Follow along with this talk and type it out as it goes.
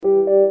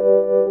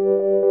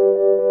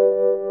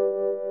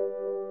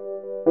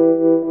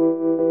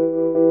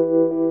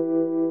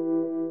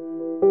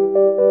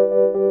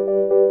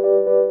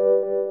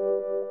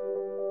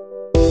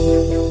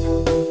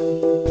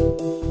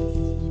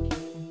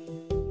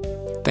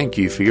Thank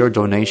you for your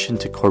donation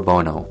to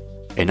Corbono,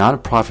 a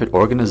non-profit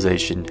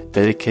organization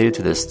dedicated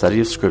to the study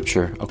of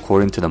Scripture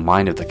according to the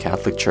mind of the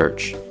Catholic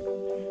Church.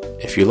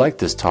 If you like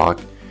this talk,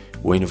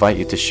 we invite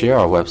you to share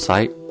our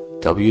website,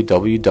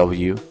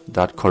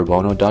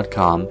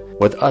 www.corbono.com,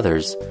 with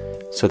others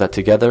so that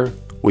together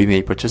we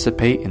may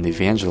participate in the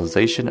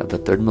evangelization of the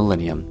third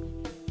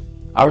millennium.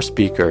 Our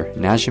speaker,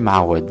 Najim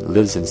Awad,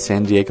 lives in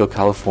San Diego,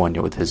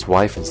 California with his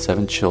wife and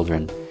 7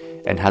 children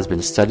and has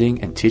been studying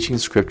and teaching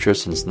Scripture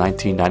since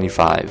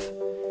 1995.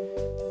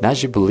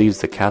 Najim believes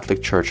the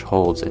Catholic Church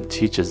holds and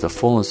teaches the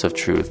fullness of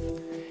truth,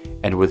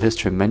 and with his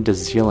tremendous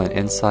zeal and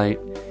insight,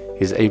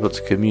 he is able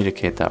to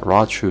communicate that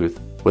raw truth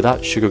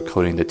without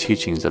sugarcoating the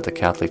teachings of the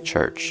Catholic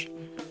Church.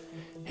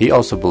 He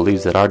also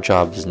believes that our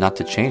job is not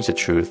to change the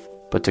truth,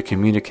 but to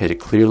communicate it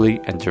clearly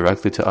and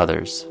directly to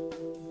others.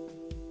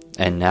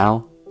 And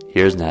now,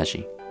 here's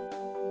Najim.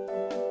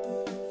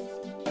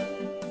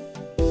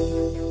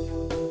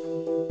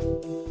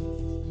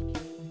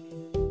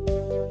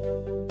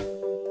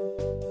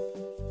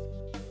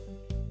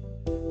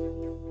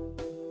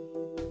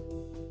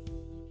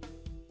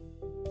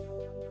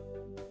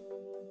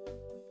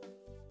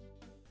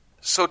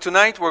 So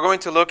tonight we're going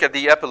to look at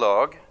the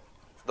epilogue,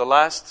 the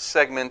last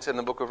segment in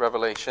the book of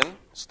Revelation,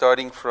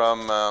 starting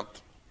from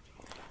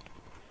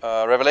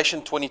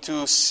Revelation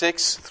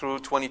 22:6 through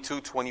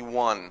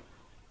 22:21.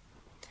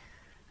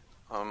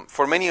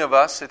 For many of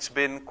us, it's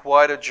been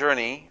quite a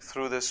journey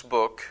through this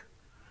book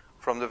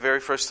from the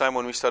very first time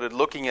when we started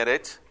looking at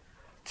it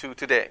to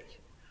today.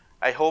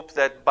 I hope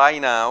that by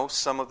now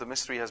some of the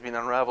mystery has been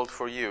unraveled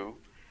for you.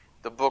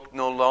 The book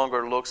no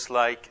longer looks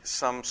like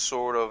some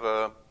sort of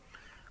a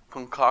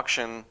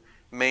concoction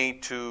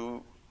made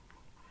to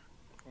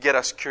get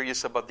us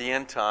curious about the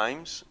end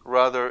times.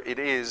 Rather, it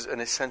is an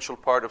essential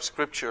part of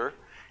Scripture.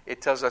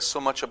 It tells us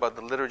so much about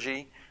the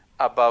liturgy,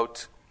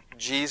 about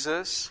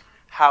Jesus,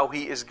 how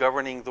He is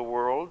governing the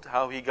world,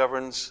 how He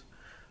governs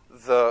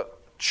the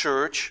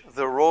church,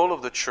 the role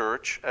of the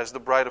church as the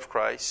bride of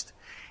Christ,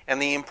 and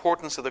the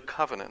importance of the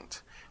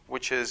covenant,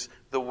 which is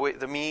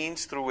the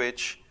means through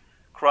which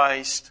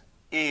Christ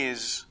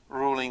is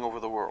ruling over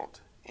the world.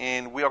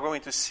 And we are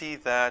going to see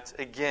that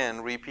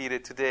again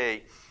repeated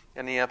today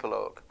in the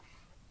epilogue.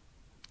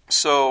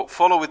 So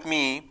follow with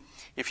me,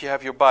 if you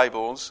have your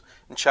Bibles,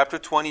 in chapter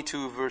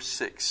 22, verse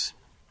 6.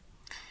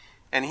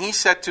 And he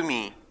said to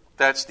me,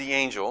 that's the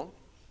angel.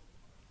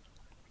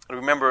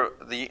 Remember,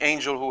 the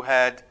angel who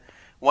had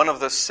one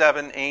of the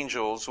 7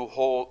 angels who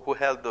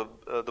held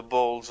the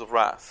bowls of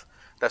wrath.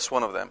 That's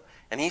one of them.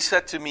 And he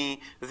said to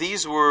me,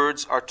 these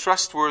words are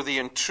trustworthy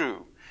and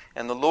true.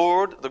 And the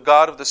Lord, the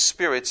God of the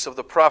spirits of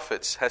the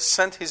prophets, has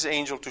sent His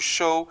angel to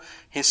show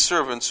His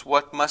servants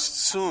what must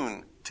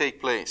soon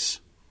take place.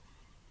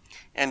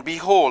 And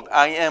behold,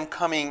 I am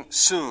coming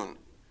soon.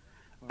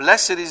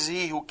 Blessed is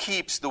he who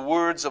keeps the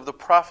words of the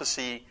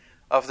prophecy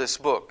of this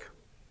book.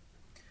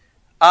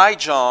 I,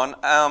 John,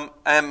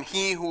 am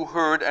he who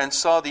heard and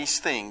saw these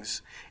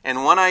things.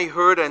 And when I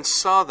heard and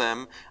saw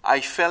them,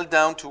 I fell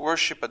down to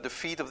worship at the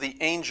feet of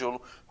the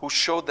angel who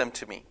showed them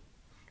to me.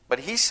 But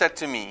he said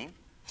to me,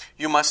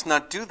 you must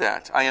not do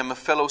that. I am a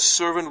fellow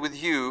servant with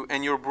you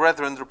and your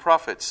brethren the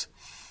prophets,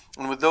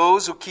 and with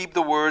those who keep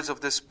the words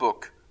of this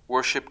book.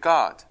 Worship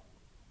God.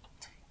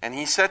 And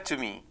he said to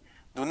me,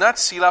 do not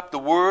seal up the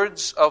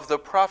words of the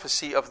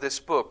prophecy of this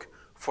book,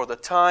 for the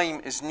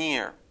time is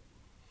near.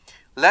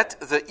 Let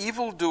the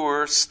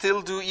evildoer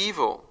still do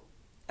evil,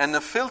 and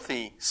the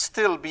filthy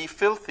still be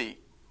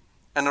filthy,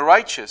 and the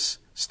righteous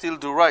still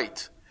do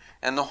right,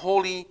 and the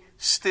holy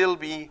still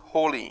be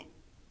holy.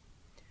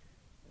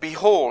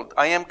 Behold,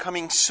 I am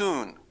coming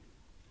soon,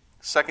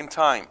 second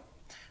time,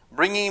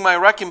 bringing my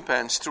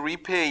recompense to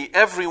repay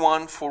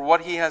everyone for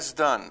what he has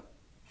done.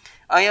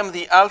 I am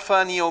the Alpha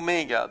and the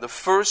Omega, the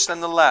first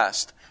and the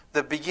last,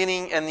 the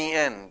beginning and the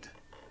end.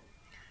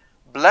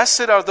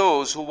 Blessed are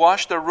those who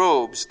wash their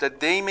robes, that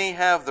they may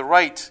have the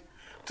right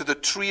to the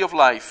tree of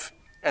life,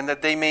 and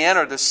that they may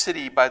enter the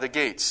city by the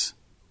gates.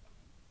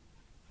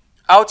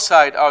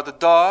 Outside are the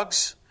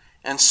dogs,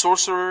 and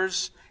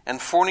sorcerers, and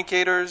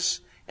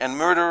fornicators, and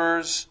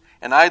murderers,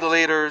 and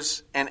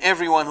idolaters, and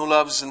everyone who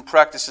loves and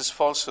practices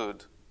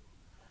falsehood.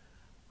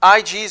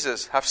 I,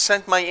 Jesus, have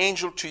sent my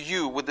angel to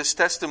you with this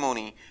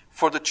testimony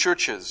for the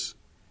churches.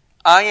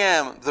 I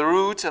am the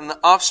root and the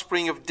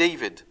offspring of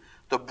David,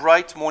 the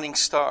bright morning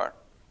star.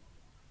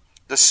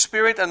 The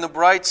Spirit and the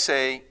bride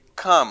say,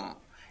 come.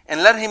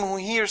 And let him who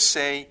hears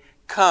say,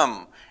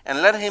 come.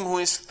 And let him who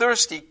is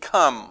thirsty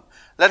come.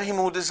 Let him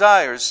who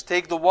desires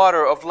take the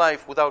water of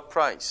life without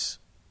price.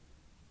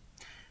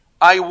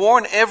 I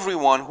warn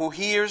everyone who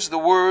hears the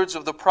words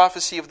of the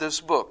prophecy of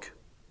this book.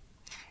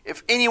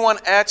 If anyone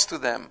adds to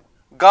them,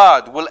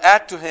 God will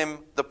add to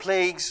him the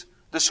plagues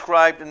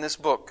described in this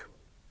book.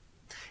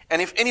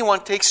 And if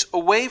anyone takes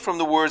away from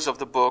the words of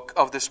the book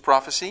of this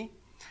prophecy,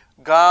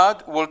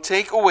 God will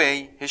take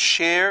away his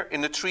share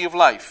in the tree of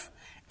life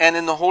and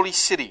in the holy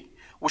city,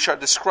 which are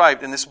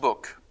described in this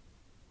book.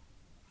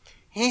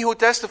 He who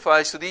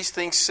testifies to these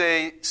things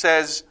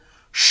says,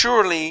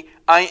 surely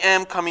I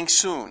am coming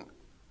soon.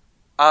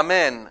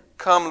 Amen.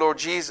 Come, Lord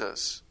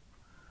Jesus.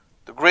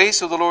 The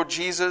grace of the Lord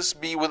Jesus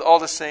be with all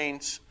the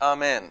saints.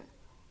 Amen.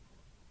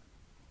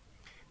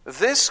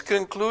 This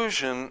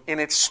conclusion in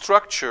its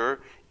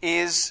structure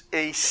is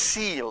a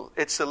seal.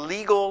 It's a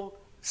legal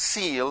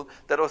seal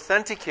that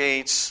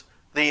authenticates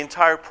the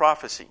entire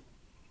prophecy.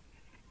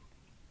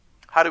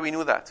 How do we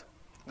know that?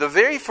 The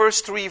very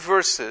first 3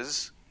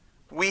 verses,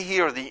 we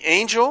hear the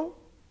angel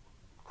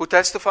who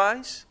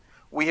testifies,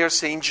 we hear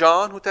St.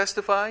 John who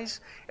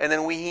testifies, and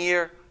then we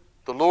hear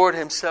the Lord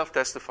Himself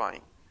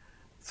testifying.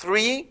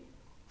 3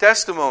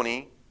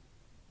 testimony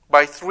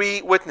by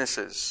 3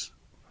 witnesses.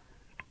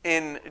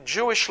 In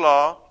Jewish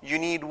law, you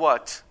need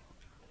what?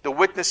 The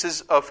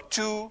witnesses of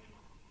 2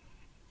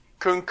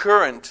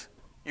 concurrent.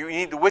 You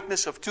need the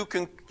witness of 2.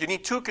 You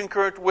need 2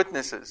 concurrent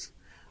witnesses,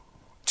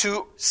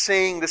 2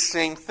 saying the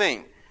same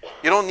thing.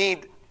 You don't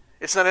need.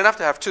 It's not enough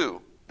to have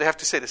 2. They have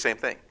to say the same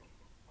thing,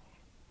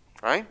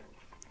 right?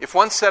 If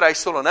one said I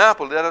stole an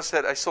apple, the other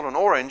said I stole an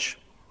orange,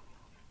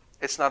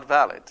 it's not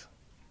valid,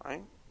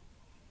 right?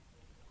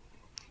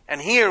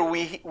 And here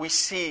we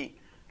see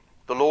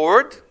the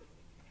Lord,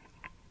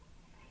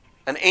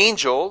 an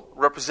angel,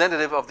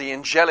 representative of the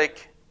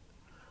angelic,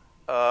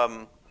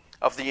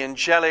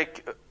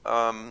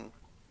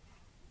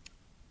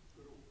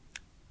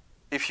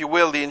 if you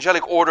will, the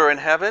angelic order in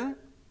heaven,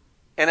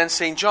 and then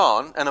St.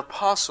 John, an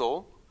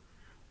apostle,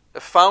 a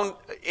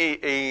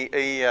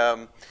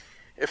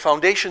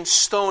foundation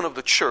stone of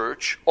the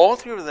church, all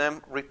 3 of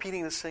them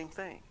repeating the same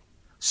thing.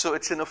 So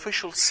it's an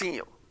official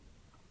seal.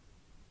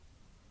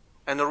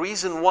 And the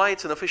reason why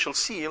it's an official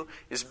seal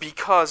is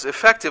because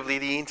effectively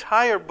the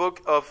entire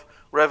book of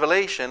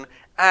Revelation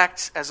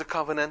acts as a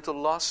covenantal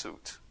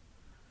lawsuit,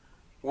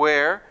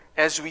 where,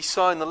 as we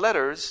saw in the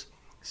letters,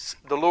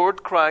 the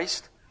Lord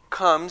Christ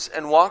comes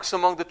and walks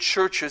among the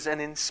churches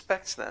and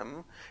inspects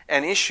them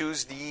and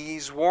issues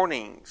these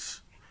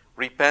warnings.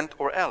 Repent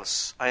or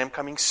else. I am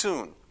coming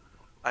soon.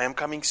 I am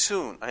coming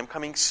soon. I am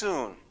coming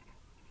soon.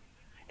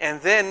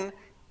 And then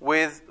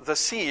with the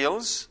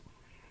seals,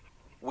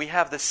 we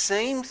have the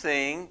same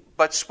thing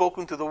but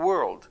spoken to the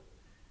world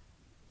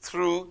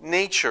through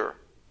nature,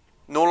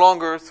 no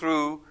longer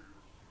through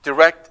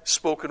direct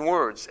spoken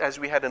words as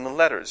we had in the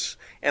letters.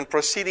 And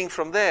proceeding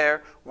from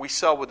there, we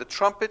saw with the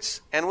trumpets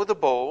and with the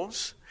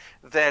bowls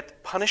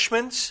that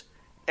punishments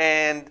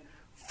and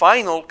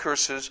final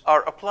curses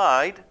are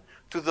applied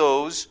to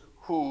those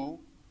who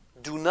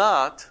do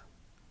not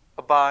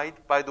abide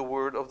by the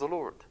word of the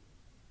Lord.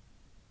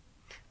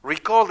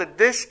 Recall that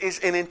this is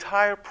an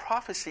entire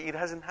prophecy. It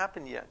hasn't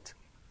happened yet.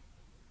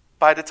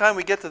 By the time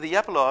we get to the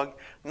epilogue,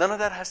 none of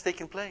that has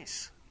taken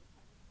place.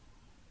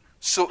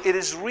 So it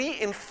is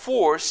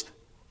reinforced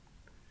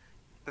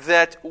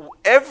that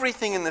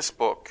everything in this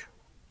book,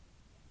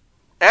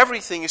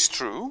 everything is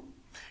true,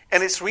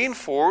 and it's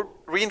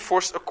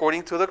reinforced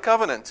according to the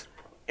covenant,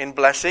 in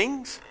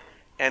blessings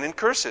and in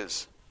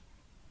curses.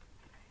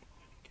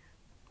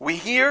 We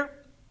hear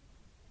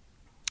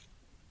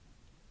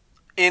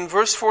in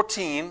verse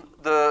 14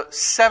 the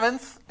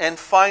 7th and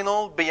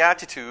final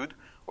beatitude,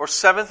 or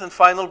 7th and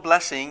final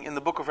blessing in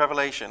the book of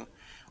Revelation.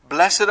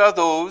 Blessed are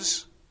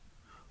those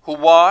who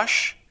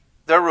wash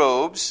their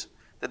robes,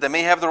 that they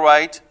may have the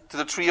right to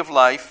the tree of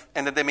life,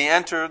 and that they may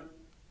enter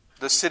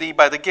the city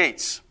by the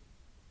gates.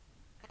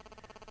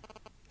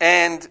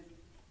 And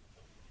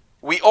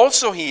we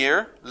also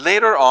hear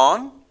later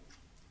on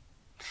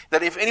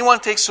that if anyone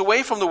takes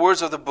away from the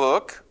words of the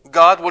book,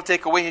 God will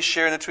take away his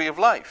share in the tree of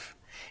life.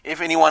 If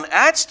anyone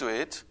adds to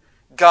it,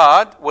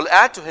 God will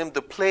add to him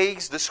the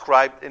plagues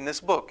described in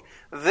this book.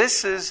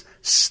 This is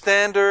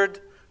standard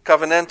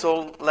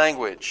covenantal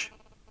language.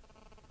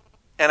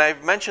 And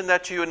I've mentioned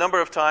that to you a number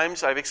of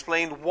times. I've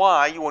explained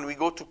why when we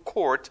go to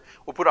court,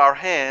 we put our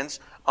hands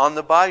on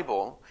the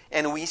Bible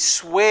and we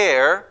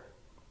swear,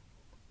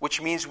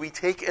 which means we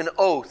take an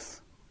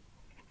oath.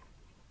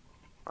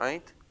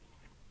 Right?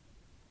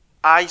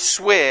 I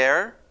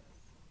swear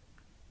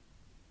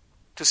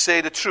to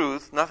say the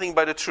truth, nothing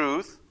but the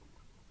truth.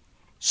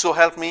 So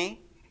help me.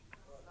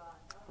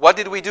 What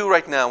did we do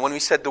right now when we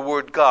said the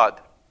word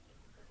God?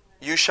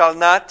 You shall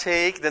not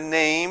take the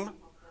name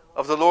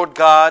of the Lord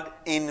God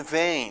in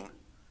vain.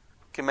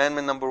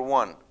 Commandment number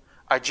 1.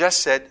 I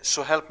just said,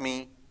 so help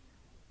me,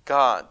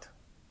 God.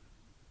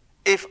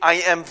 If I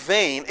am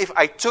vain, if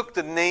I took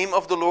the name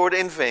of the Lord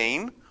in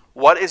vain,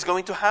 what is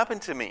going to happen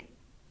to me?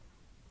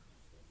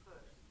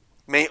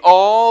 May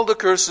all the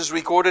curses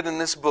recorded in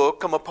this book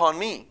come upon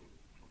me,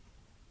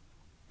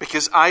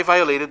 because I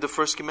violated the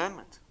first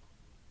commandment.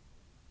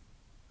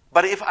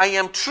 But if I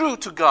am true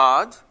to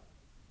God,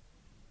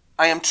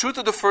 I am true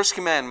to the first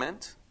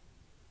commandment,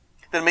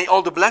 then may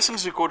all the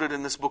blessings recorded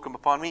in this book come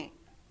upon me.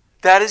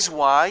 That is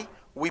why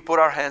we put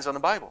our hands on the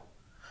Bible.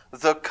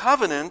 The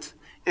covenant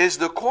is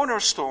the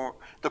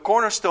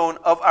cornerstone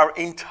of our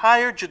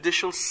entire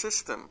judicial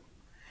system.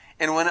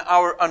 And when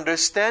our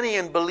understanding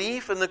and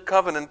belief in the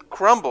covenant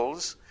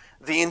crumbles,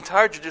 the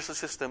entire judicial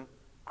system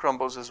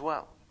crumbles as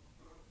well.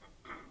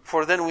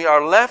 For then we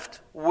are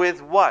left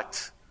with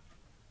what?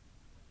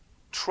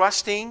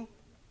 Trusting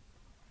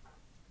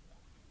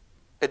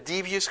a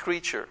devious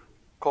creature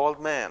called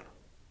man.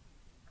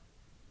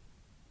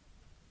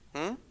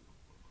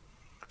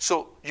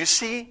 So you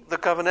see the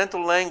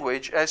covenantal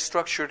language as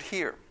structured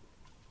here.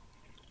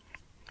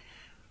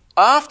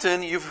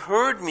 Often you've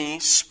heard me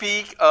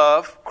speak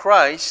of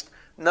Christ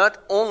not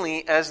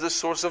only as the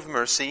source of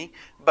mercy,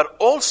 but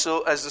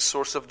also as the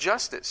source of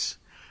justice.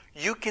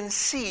 You can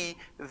see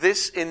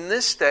this in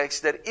this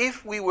text, that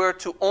if we were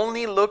to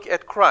only look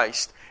at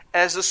Christ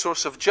as the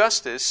source of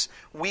justice,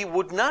 we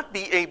would not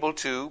be able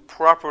to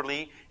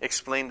properly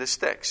explain this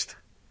text.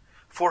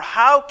 For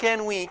how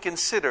can we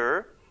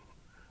consider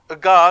a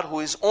God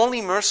who is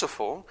only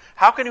merciful?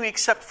 How can we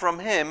accept from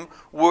Him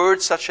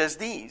words such as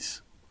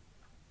these?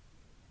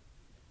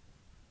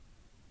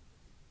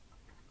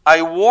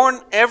 I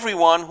warn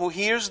everyone who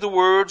hears the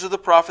words of the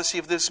prophecy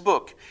of this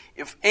book.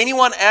 If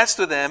anyone adds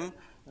to them,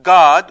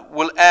 God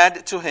will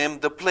add to him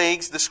the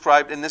plagues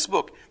described in this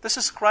book. This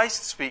is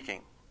Christ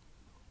speaking.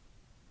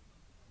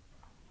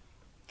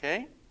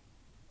 Okay?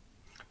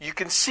 You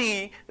can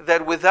see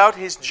that without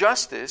His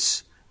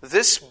justice,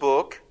 this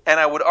book, and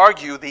I would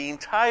argue the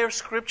entire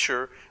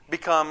Scripture,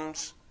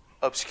 becomes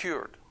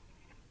obscured,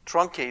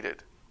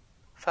 truncated,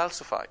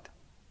 falsified.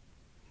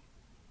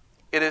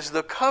 It is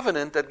the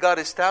covenant that God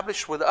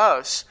established with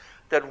us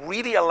that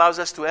really allows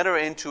us to enter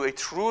into a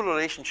true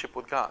relationship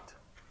with God.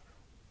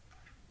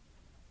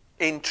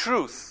 In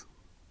truth,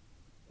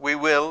 we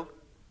will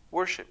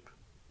worship.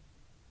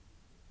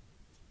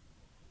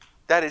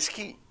 That is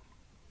key.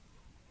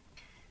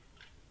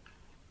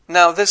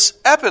 Now, this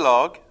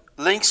epilogue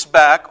links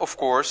back, of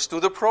course, to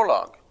the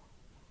prologue.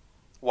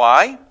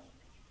 Why?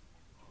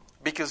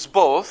 Because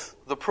both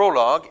the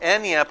prologue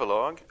and the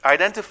epilogue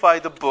identify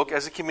the book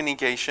as a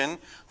communication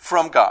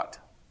from God.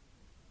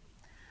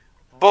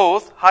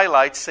 Both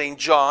highlight St.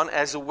 John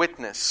as a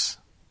witness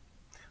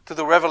to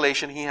the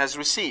revelation he has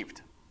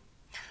received.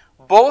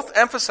 Both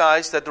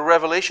emphasize that the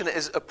revelation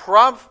is a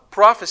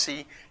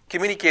prophecy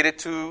communicated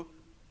to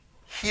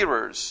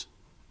hearers.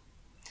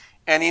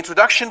 And the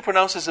introduction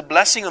pronounces a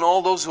blessing on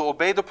all those who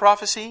obey the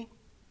prophecy.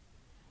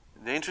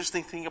 The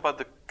interesting thing about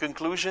the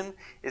conclusion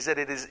is that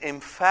it is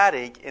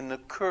emphatic in the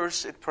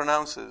curse it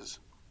pronounces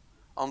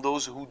on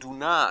those who do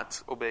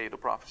not obey the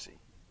prophecy.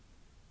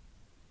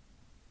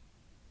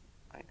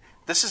 Right?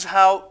 This is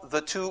how the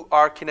two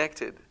are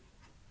connected.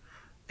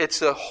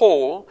 It's a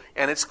whole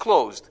and it's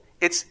closed.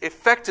 It's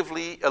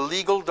effectively a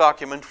legal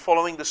document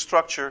following the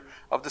structure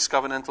of this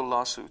covenantal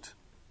lawsuit.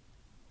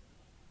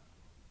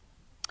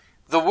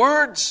 The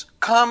words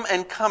come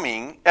and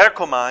coming,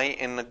 ecromai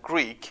in the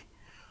Greek,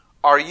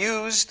 are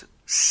used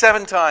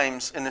 7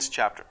 times in this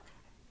chapter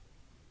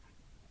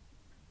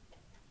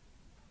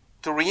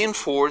to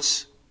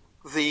reinforce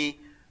the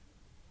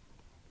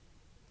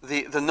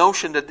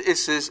notion that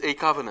this is a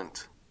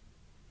covenant.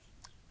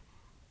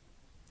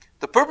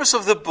 The purpose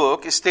of the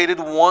book is stated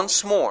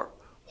once more: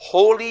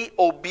 holy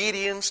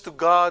obedience to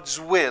God's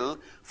will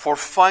for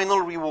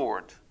final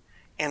reward.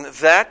 And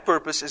that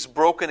purpose is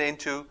broken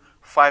into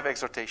 5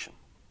 exhortations.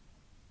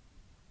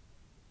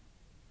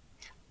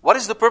 What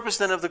is the purpose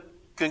then of the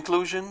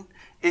conclusion?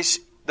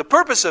 The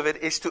purpose of it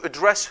is to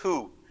address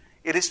who?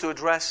 It is to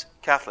address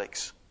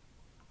Catholics.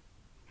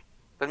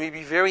 Let me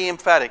be very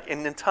emphatic.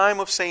 In the time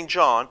of St.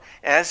 John,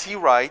 as he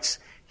writes,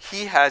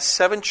 he has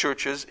 7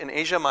 churches in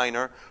Asia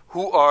Minor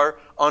who are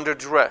under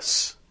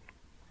duress.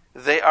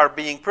 They are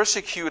being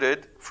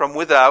persecuted from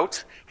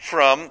without,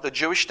 from the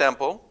Jewish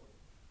temple.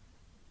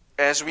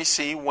 As we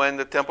see when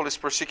the temple is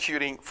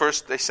persecuting,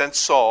 first they sent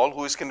Saul,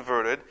 who is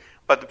converted,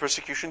 but the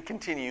persecution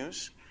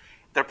continues.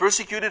 They're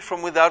persecuted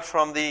from without,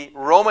 from the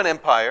Roman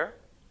Empire.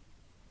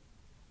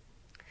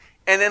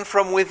 And then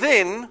from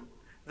within,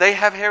 they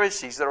have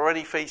heresies they're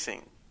already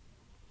facing.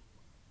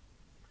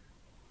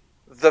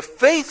 The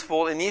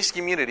faithful in these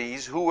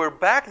communities, who were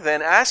back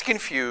then as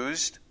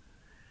confused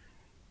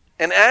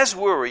and as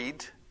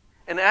worried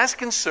and as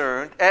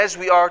concerned as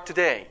we are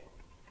today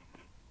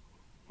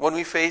when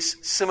we face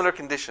similar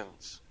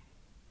conditions,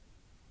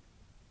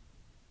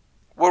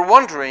 we're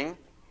wondering,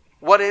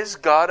 what is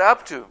God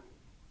up to?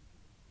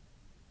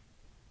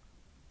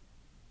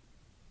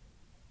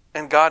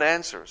 And God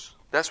answers,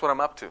 that's what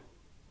I'm up to.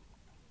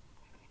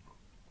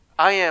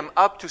 I am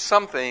up to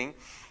something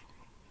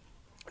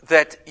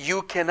that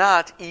you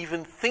cannot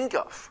even think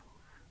of.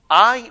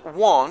 I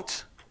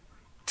want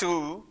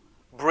to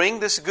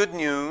bring this good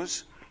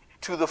news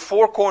to the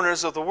 4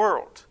 corners of the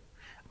world.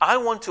 I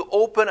want to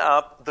open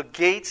up the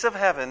gates of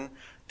heaven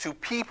to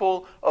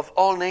people of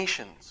all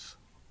nations.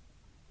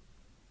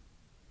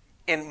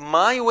 And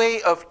my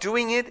way of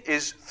doing it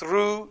is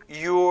through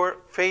your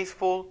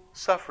faithful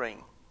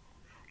suffering.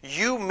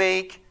 You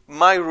make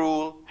my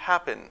rule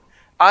happen.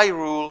 I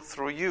rule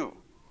through you.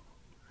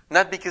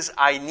 Not because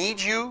I need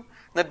you,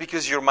 not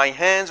because you're my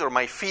hands or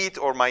my feet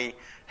or my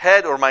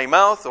head or my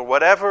mouth or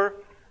whatever.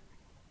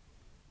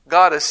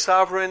 God is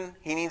sovereign.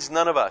 He needs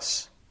none of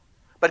us.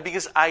 But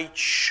because I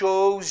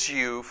chose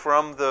you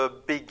from the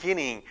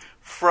beginning,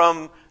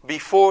 from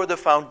before the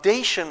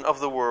foundation of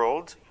the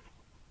world,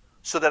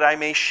 so that I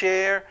may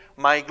share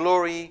my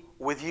glory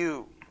with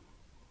you.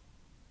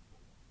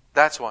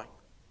 That's why.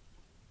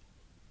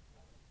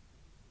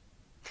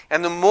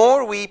 And the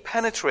more we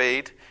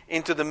penetrate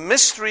into the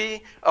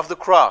mystery of the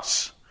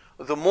cross,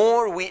 the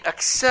more we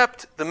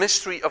accept the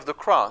mystery of the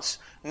cross,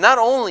 not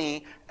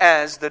only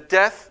as the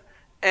death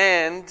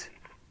and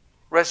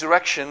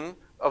resurrection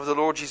of the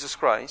Lord Jesus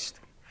Christ,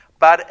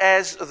 but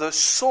as the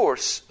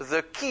source,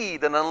 the key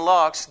that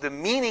unlocks the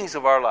meanings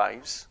of our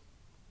lives,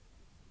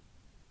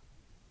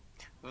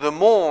 the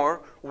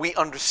more we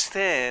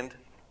understand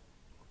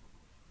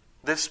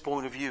this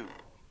point of view.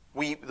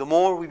 The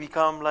more we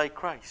become like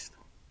Christ.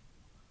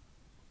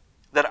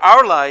 That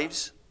our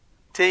lives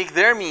take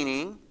their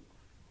meaning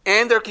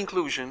and their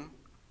conclusion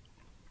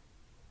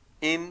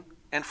in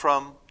and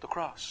from the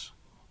cross.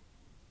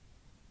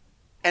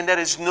 And that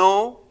is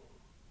no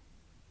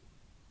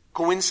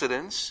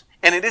coincidence,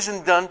 and it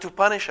isn't done to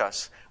punish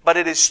us, but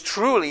it is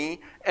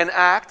truly an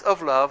act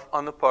of love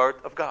on the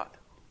part of God.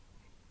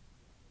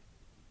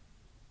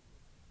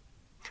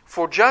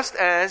 For just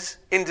as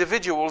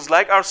individuals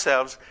like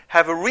ourselves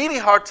have a really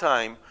hard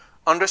time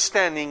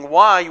understanding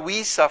why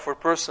we suffer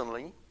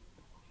personally,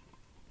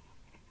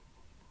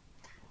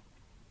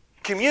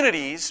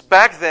 communities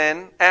back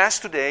then, as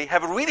today,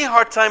 have a really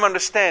hard time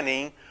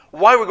understanding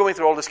why we're going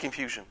through all this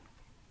confusion.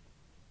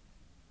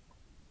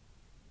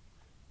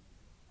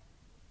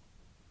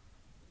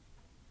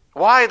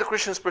 Why are the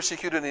Christians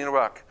persecuted in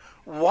Iraq?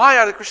 Why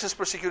are the Christians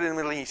persecuted in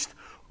the Middle East?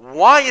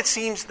 Why it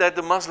seems that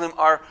the Muslims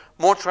are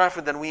more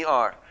trafficked than we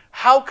are?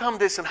 How come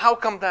this and how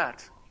come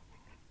that?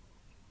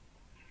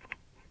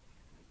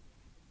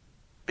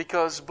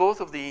 Because both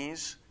of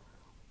these,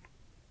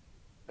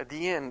 in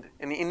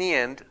the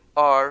end,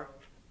 are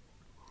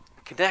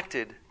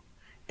connected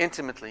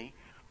intimately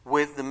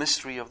with the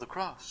mystery of the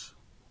cross.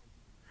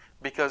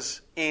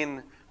 Because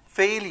in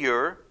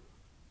failure,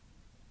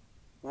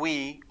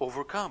 we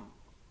overcome.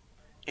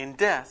 In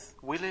death,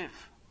 we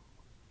live.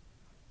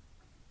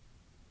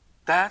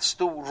 That's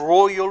the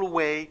royal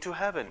way to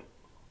heaven.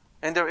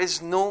 And there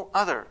is no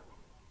other.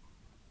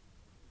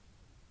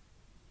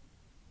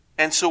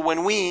 And so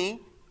when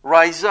we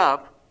rise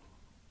up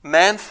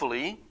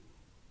manfully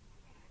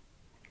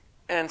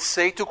and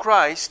say to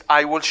Christ,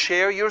 I will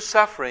share your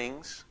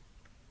sufferings,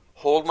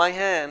 hold my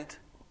hand,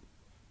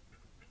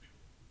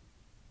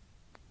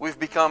 we've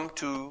become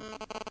to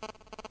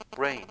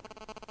reign.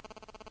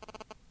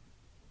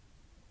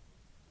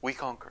 We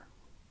conquer.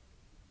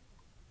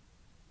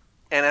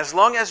 And as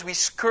long as we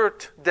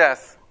skirt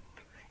death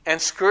and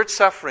skirt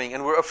suffering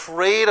and we're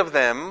afraid of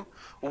them,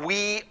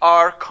 we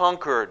are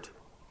conquered.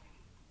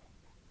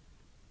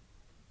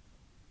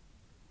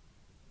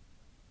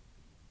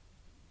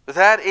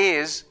 That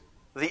is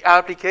the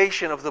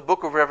application of the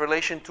book of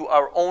Revelation to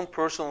our own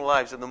personal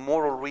lives and the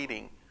moral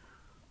reading.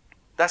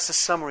 That's the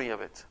summary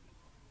of it.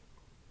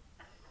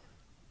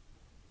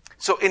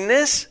 So in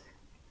this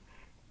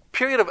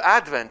period of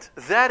Advent,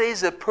 that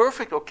is a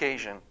perfect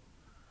occasion.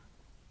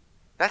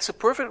 That's a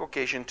perfect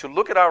occasion to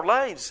look at our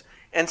lives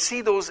and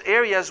see those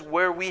areas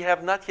where we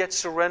have not yet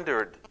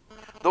surrendered.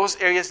 Those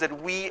areas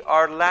that we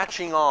are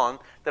latching on,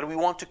 that we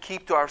want to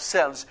keep to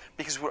ourselves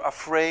because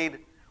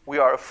we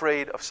are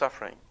afraid of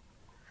suffering.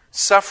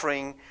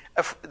 Suffering,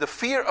 the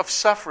fear of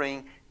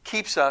suffering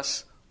keeps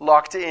us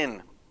locked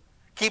in,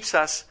 keeps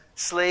us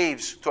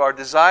slaves to our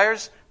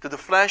desires, to the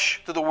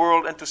flesh, to the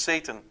world, and to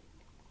Satan.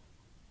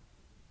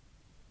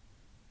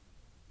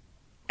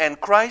 And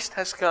Christ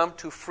has come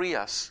to free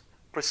us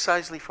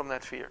precisely from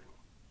that fear.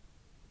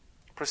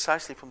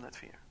 Precisely from that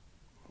fear.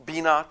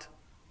 Be not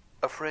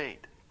afraid.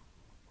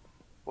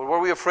 What were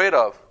we afraid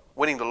of?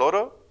 Winning the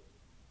lotto?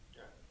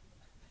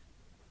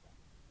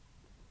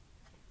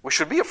 We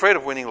should be afraid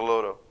of winning the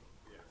lotto,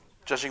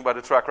 judging by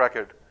the track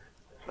record.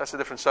 That's a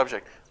different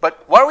subject.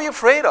 But what are we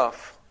afraid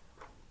of?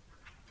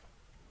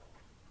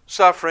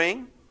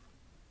 Suffering,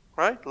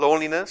 right?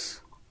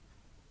 Loneliness,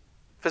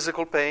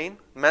 physical pain,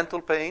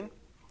 mental pain,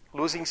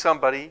 losing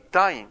somebody,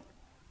 dying.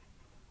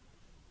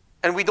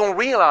 And we don't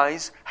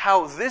realize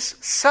how this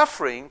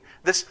suffering,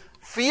 this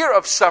fear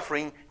of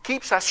suffering,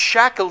 keeps us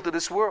shackled to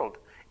this world.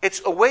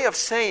 It's a way of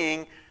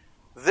saying,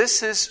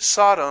 this is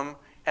Sodom,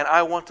 and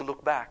I want to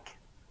look back.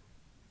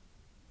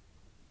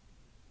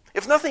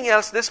 If nothing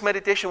else, this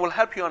meditation will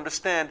help you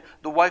understand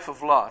the wife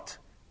of Lot,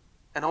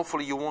 and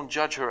hopefully you won't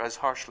judge her as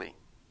harshly.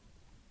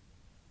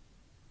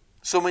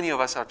 So many of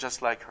us are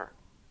just like her.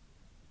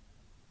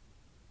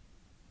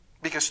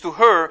 Because to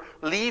her,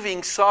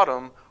 leaving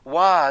Sodom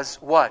was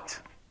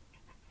what?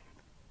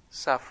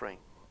 Suffering.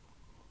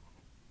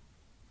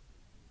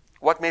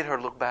 What made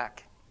her look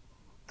back?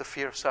 The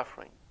fear of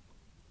suffering.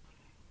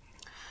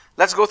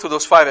 Let's go through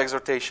those 5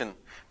 exhortations.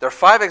 There are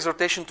 5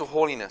 exhortations to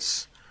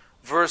holiness.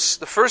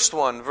 The first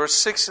one, verse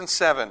 6 and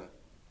 7.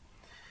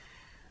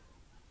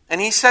 And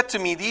he said to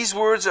me, these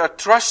words are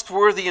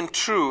trustworthy and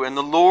true, and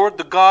the Lord,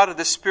 the God of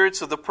the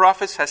spirits of the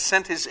prophets, has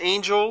sent his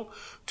angel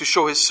to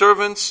show his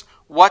servants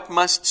what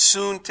must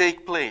soon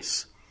take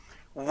place.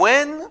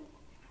 When,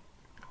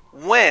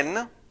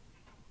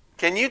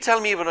 can you tell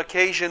me of an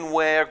occasion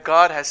where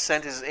God has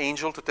sent his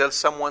angel to tell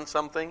someone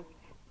something?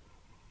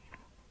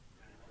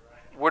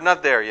 We're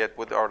not there yet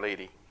with Our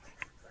Lady.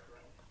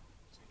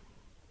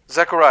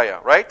 Zechariah,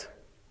 right?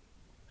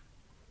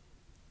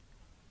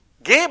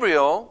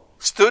 Gabriel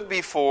stood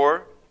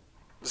before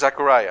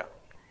Zechariah,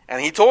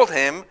 and he told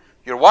him,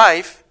 your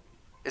wife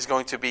is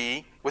going to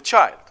be with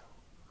child.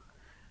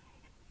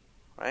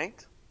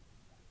 Right?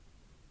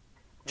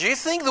 Do you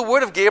think the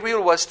word of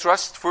Gabriel was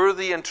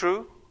trustworthy and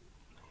true?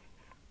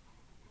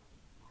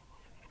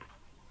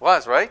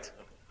 Was, right?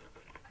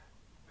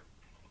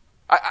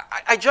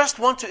 I just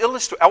want to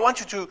illustrate, I want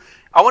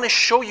to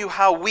show you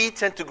how we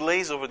tend to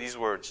glaze over these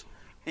words.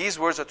 These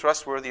words are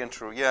trustworthy and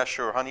true. Yeah,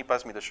 sure, honey,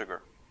 pass me the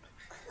sugar.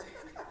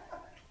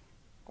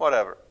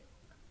 Whatever.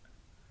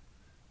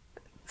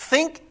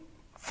 Think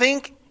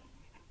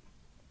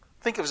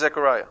of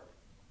Zechariah.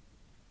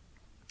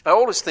 I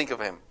always think of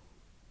him.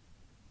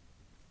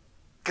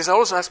 Because I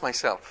always ask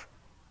myself,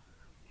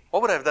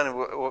 what would I have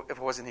done if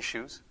I was in his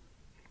shoes?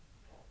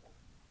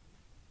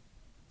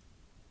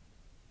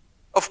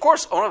 Of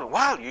course,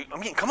 wow,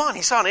 come on,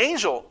 he saw an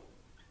angel.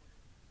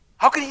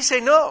 How could he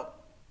say no?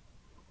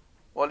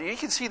 Well, you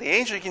can see the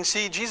angel, you can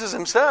see Jesus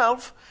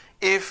himself.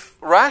 If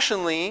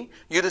rationally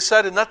you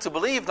decided not to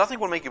believe, nothing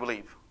will make you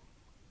believe.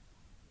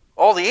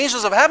 All the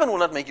angels of heaven will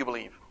not make you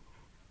believe.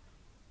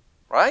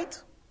 Right?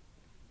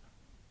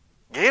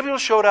 Gabriel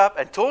showed up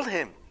and told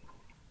him,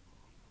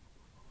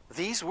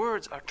 these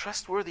words are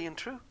trustworthy and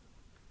true.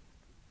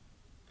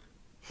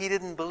 He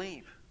didn't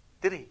believe,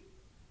 did he?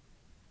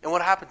 And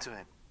what happened to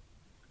him?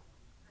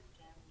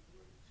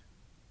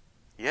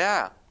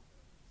 Yeah.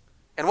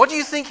 And what do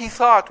you think he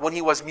thought when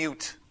he was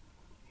mute?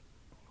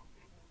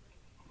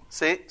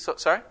 Sorry?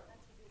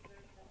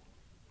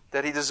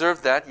 That he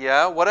deserved that.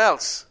 Yeah. What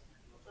else?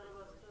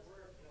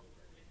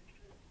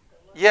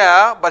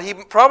 Yeah, but he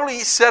probably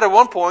said at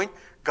one point,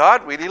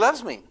 God really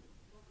loves me.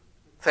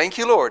 Thank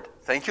you, Lord.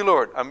 Thank you,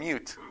 Lord. I'm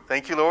mute.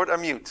 Thank you, Lord.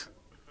 I'm mute.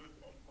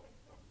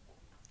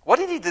 What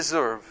did he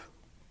deserve?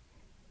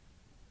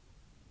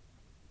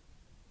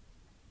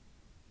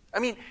 I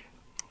mean,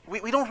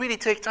 we don't really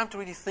take time to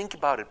really think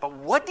about it, but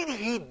what did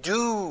he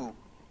do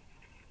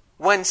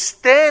when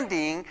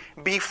standing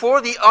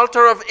before the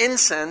altar of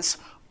incense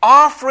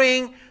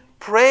offering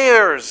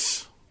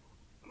prayers?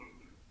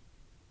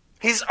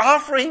 He's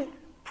offering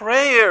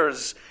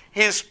prayers.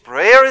 His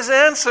prayer is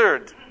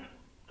answered.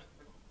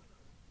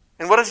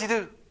 And what does he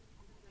do?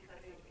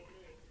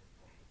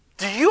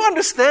 Do you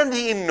understand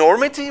the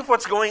enormity of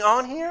what's going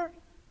on here?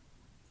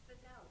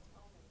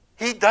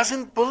 He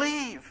doesn't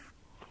believe.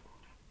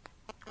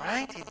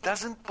 Right? He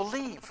doesn't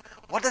believe.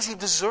 What does he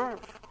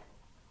deserve?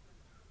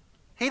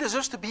 He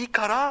deserves to be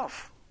cut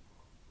off.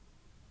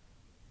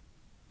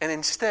 And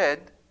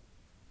instead,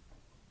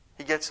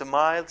 he gets a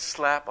mild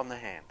slap on the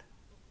hand.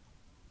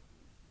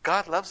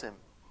 God loves him.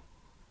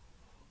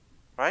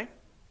 Right?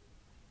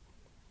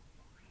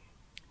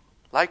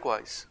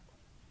 Likewise,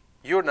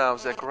 you're now,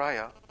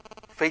 Zechariah,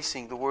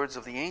 facing the words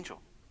of the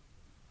angel.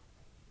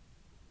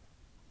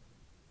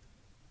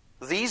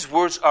 These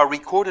words are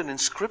recorded in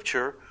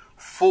Scripture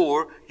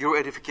for your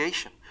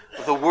edification.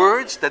 The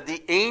words that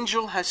the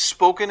angel has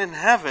spoken in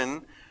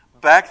heaven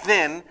back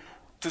then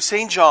to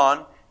St.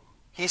 John,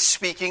 he's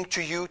speaking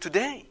to you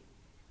today.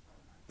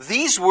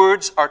 These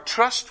words are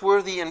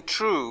trustworthy and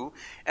true,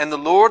 and the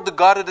Lord, the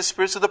God of the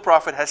spirits of the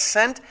prophet, has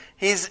sent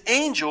his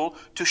angel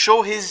to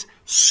show his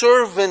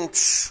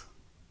servants,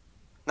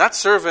 not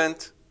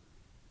servant,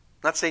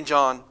 not St.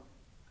 John,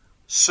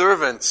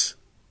 servants,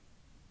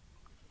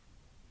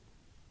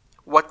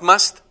 what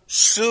must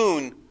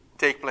soon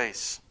take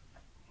place.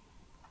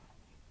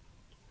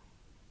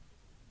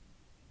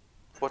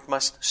 What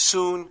must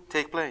soon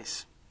take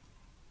place.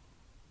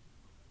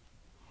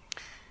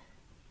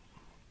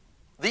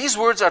 These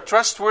words are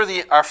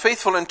trustworthy, are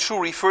faithful and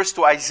true refers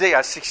to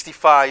Isaiah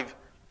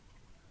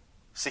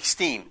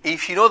 65:16.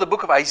 If you know the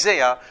book of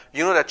Isaiah,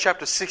 you know that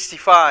chapter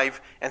 65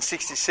 and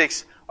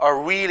 66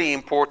 are really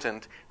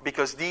important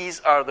because these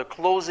are the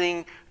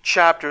closing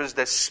chapters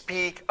that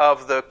speak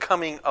of the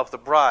coming of the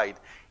bride.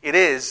 It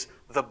is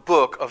the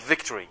book of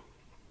victory.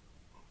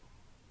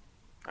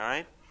 All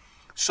right?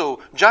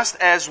 So, just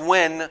as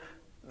when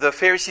the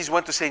Pharisees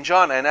went to St.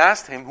 John and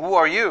asked him, who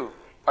are you?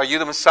 Are you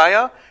the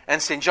Messiah?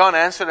 And St. John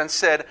answered and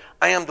said,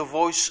 I am the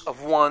voice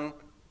of one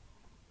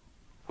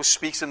who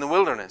speaks in the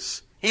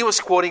wilderness. He was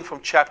quoting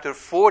from chapter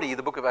 40,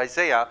 the book of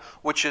Isaiah,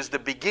 which is the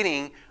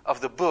beginning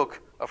of the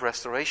book of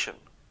restoration.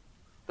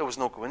 There was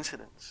no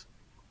coincidence.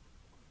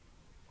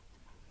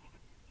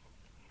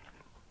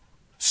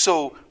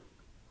 So,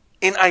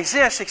 in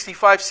Isaiah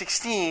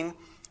 65:16,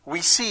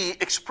 we see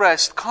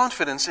expressed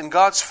confidence in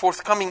God's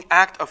forthcoming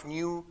act of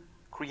new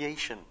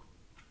creation.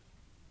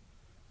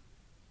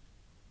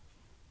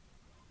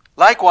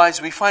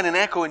 Likewise, we find an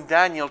echo in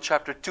Daniel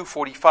chapter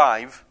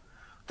 2:45.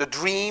 The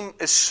dream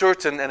is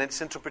certain and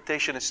its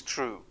interpretation is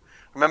true.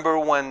 Remember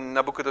when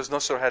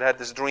Nebuchadnezzar had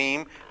this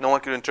dream, no one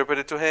could interpret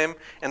it to him,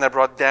 and I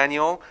brought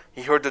Daniel,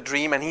 he heard the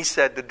dream, and he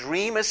said, the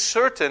dream is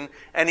certain,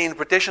 and the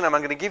interpretation I'm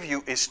going to give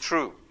you is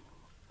true.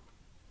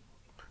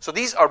 So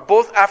these are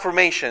both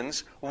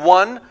affirmations,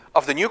 one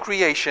of the new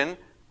creation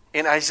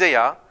in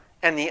Isaiah,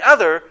 and the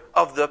other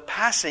of the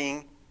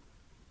passing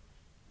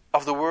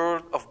of the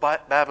world of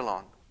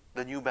Babylon,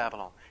 the new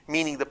Babylon,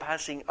 meaning the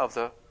passing of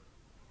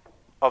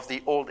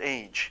the old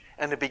age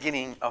and the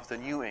beginning of the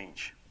new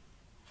age.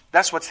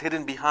 That's what's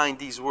hidden behind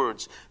these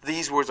words.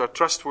 These words are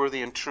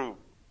trustworthy and true.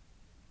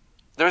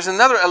 There is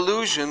another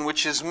allusion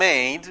which is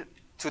made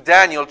to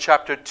Daniel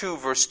chapter 2,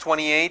 verse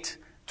 28,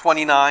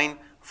 29,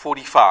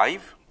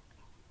 45,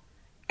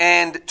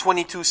 and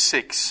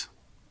 22:6.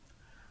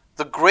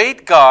 The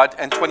great God,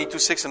 and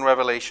 22:6 in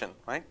Revelation,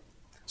 right?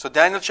 So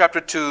Daniel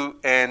chapter 2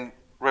 and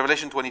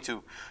Revelation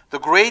 22. The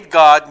great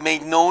God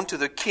made known to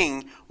the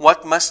king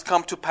what must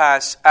come to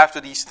pass after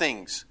these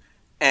things.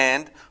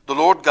 And the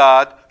Lord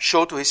God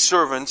showed to his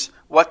servants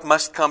what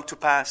must come to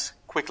pass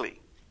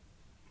quickly.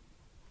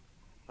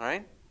 All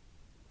right?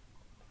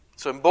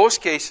 So in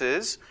both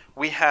cases,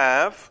 we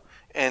have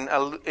an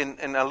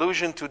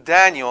allusion to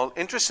Daniel.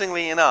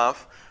 Interestingly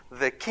enough,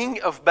 the king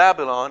of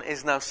Babylon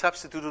is now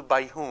substituted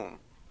by whom?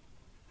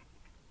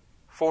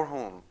 For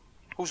whom?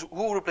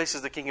 Who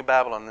replaces the king of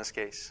Babylon in this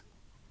case?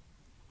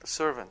 The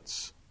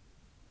servants.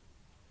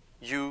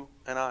 You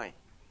and I.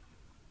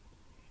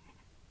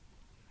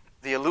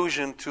 The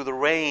allusion to the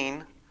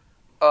reign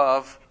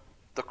of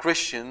the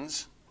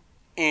Christians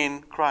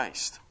in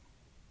Christ.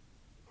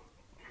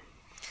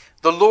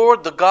 The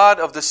Lord, the God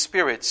of the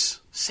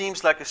spirits,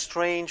 seems like a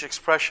strange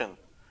expression,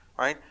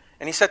 right?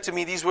 And he said to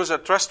me, these words are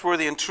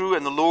trustworthy and true,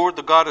 and the Lord,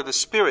 the God of the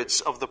spirits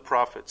of the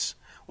prophets.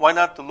 Why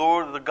not the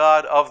Lord, the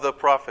God of the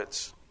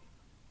prophets?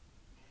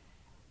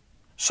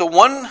 So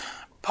one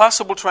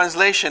possible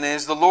translation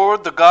is the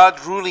Lord, the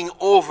God ruling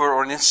over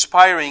or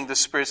inspiring the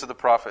spirits of the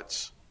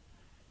prophets.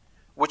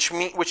 Which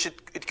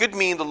it could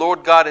mean the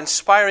Lord God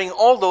inspiring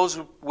all those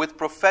with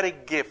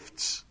prophetic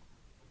gifts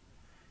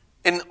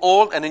in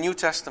Old and the New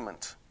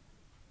Testament.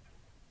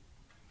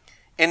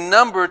 In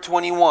Number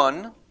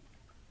 21,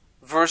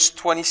 verse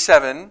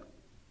 27,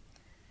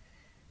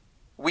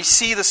 we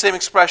see the same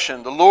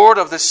expression, the Lord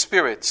of the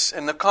spirits,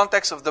 in the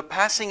context of the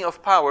passing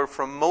of power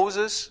from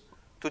Moses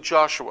to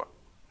Joshua.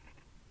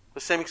 The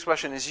same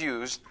expression is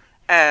used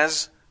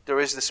as there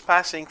is this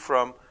passing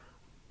from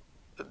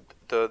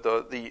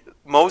the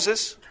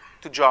Moses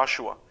to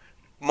Joshua.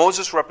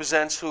 Moses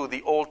represents who?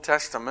 The Old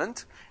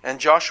Testament,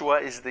 and Joshua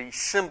is the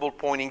symbol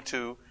pointing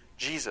to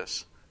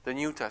Jesus, the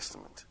New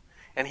Testament.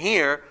 And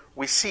here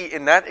we see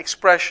in that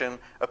expression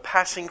a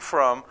passing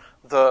from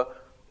the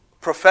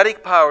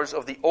prophetic powers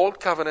of the Old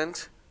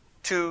Covenant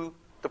to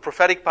the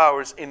prophetic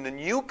powers in the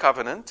New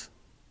Covenant,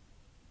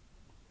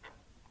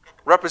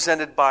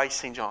 represented by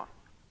St. John.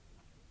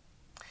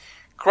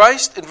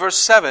 Christ in verse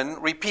 7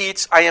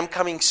 repeats, I am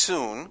coming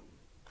soon.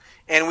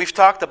 And we've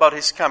talked about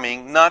his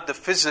coming, not the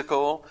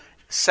physical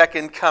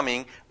second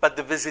coming, but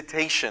the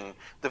visitation.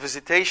 The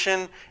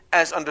visitation,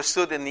 as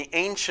understood in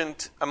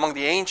among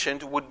the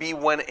ancient, would be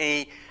when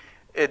a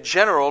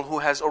general who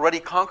has already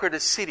conquered a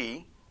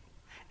city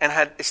and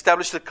had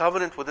established a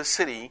covenant with a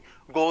city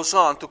goes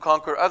on to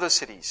conquer other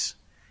cities.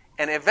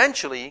 And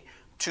eventually,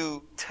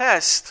 to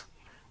test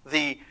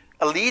the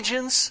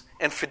allegiance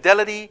and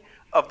fidelity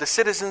of the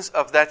citizens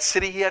of that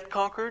city he had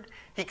conquered,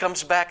 he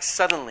comes back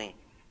suddenly.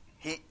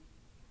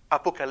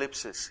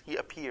 Apocalypsis. He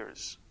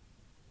appears.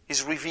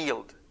 He's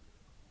revealed.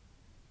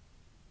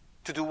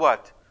 To do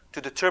what? To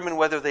determine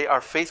whether they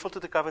are faithful to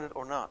the covenant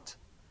or not.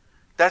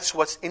 That's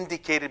what's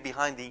indicated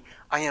behind the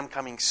I am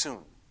coming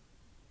soon.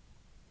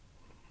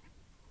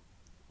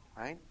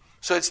 Right?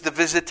 So it's the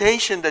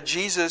visitation that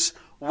Jesus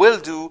will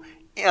do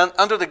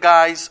under the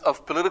guise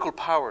of political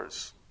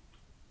powers.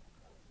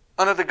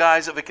 Under the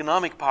guise of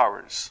economic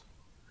powers.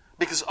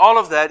 Because all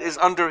of that is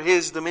under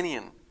his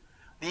dominion.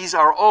 These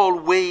are all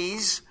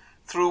ways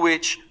through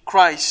which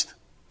Christ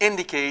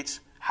indicates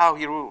how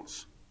he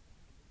rules.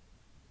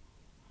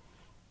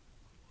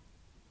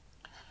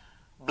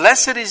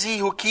 Blessed is he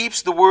who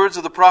keeps the words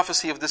of the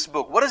prophecy of this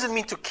book. What does it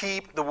mean to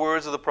keep the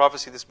words of the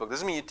prophecy of this book?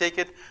 Does it mean you take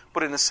it,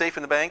 put it in a safe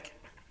in the bank?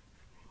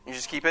 You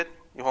just keep it?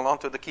 You hold on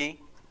to the key?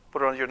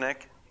 Put it on your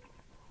neck?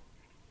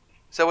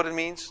 Is that what it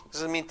means?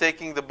 Does it mean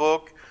taking the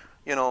book,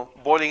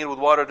 boiling it with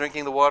water,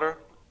 drinking the water?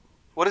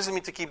 What does it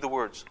mean to keep the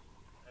words?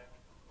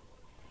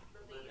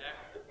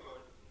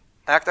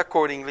 Act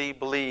accordingly,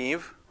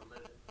 believe,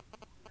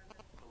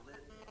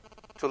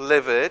 to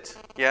live it.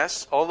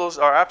 Yes, all those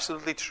are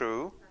absolutely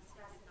true.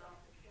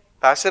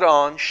 Pass it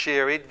on,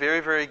 share it,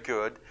 very, very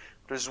good.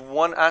 There's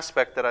one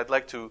aspect that I'd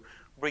like to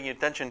bring your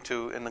attention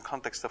to in the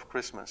context of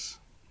Christmas.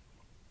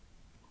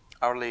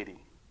 Our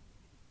Lady.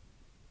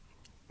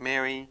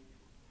 Mary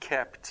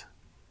kept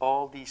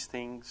all these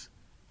things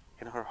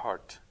in her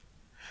heart.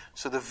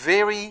 So the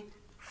very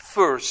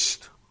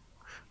first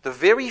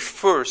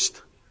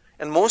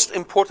and most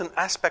important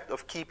aspect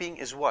of keeping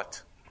is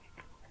what?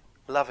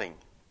 Loving.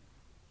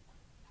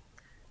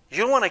 You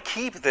don't want to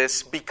keep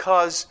this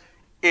because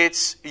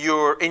it's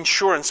your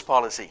insurance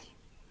policy.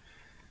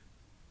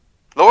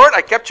 Lord,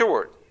 I kept your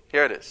word.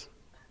 Here it is.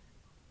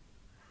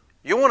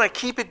 You want to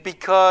keep it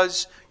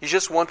because you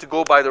just want to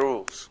go by the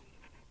rules.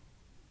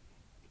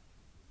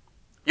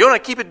 You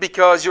want to keep it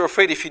because you're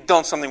afraid if you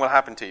don't, something will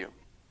happen to you.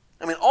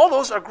 I mean, all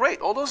those are great.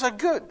 All those are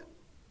good.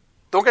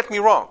 Don't get me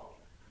wrong.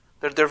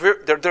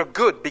 They're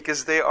good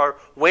because they are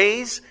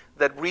ways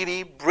that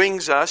really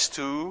brings us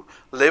to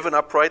live an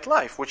upright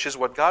life, which is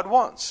what God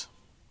wants.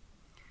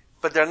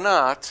 But they're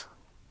not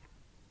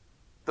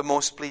the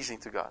most pleasing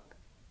to God.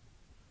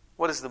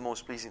 What is the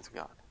most pleasing to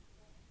God?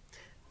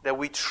 That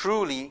we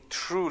truly,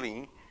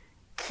 truly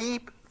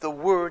keep the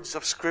words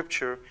of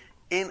Scripture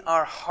in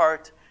our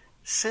heart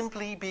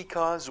simply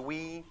because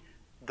we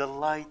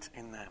delight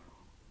in them.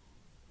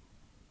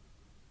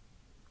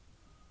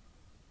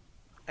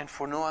 And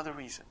for no other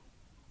reason.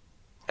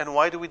 And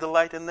why do we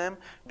delight in them?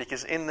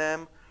 Because in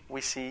them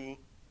we see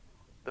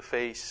the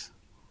face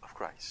of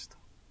Christ.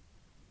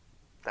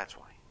 That's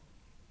why.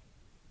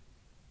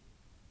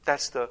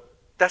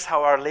 That's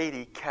how Our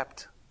Lady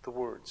kept the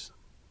words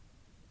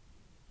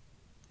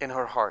in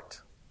her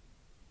heart.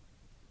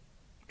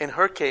 In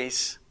her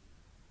case,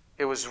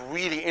 it was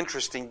really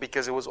interesting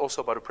because it was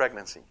also about a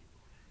pregnancy.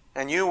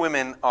 And you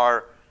women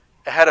are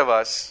ahead of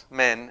us,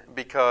 men,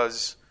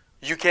 because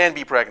you can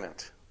be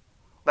pregnant.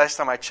 Last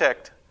time I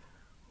checked,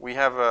 we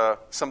have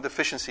some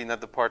deficiency in that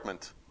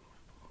department.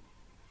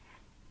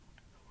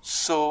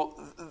 So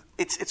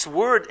it's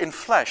word in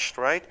flesh,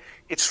 right?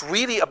 It's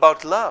really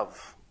about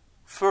love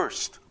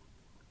first.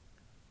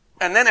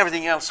 And then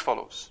everything else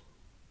follows.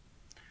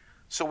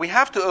 So we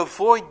have to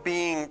avoid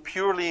being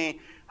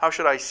purely, how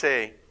should I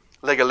say,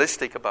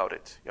 legalistic about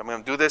it. I'm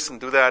going to do this and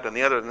do that and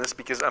the other and this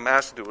because I'm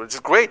asked to do it. It's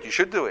great, you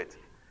should do it.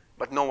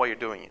 But know why you're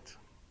doing it.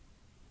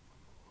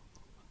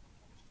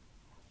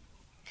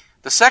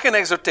 The second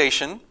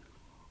exhortation,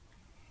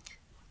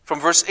 from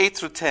verse 8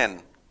 through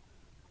 10.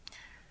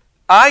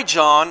 I,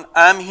 John,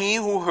 am he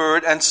who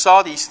heard and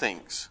saw these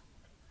things.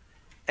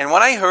 And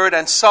when I heard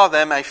and saw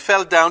them, I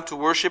fell down to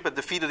worship at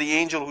the feet of the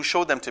angel who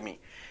showed them to me.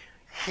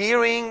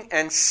 Hearing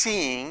and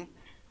seeing,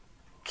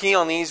 key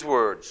on these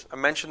words. I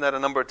mentioned that a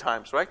number of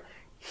times, right?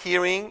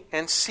 Hearing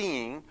and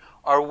seeing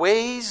are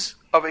ways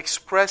of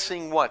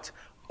expressing what?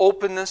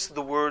 Openness to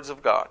the words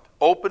of God.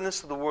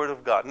 Openness to the Word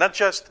of God. Not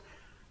just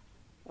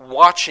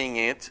watching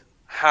it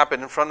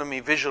happen in front of me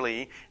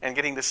visually and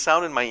getting the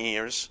sound in my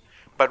ears,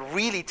 but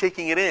really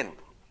taking it in.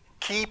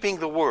 Keeping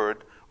the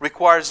Word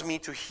requires me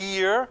to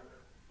hear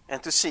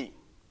and to see.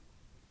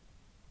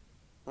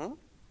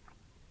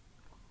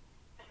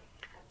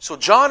 So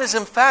John is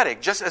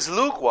emphatic, just as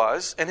Luke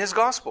was in his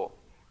Gospel.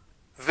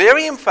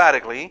 Very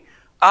emphatically,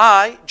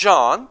 I,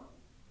 John,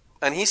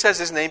 and he says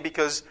his name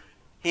because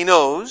he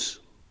knows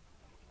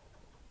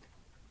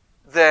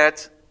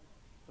that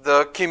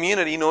the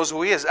community knows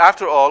who he is.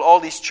 After all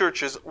these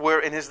churches were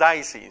in his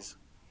diocese,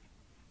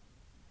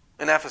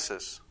 in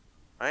Ephesus,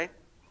 right?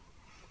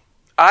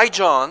 I,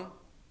 John,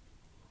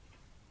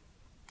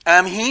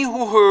 am he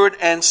who heard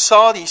and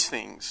saw these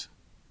things.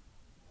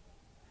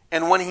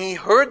 And when he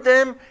heard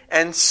them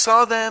and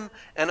saw them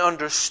and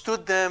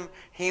understood them,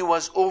 he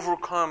was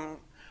overcome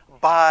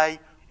by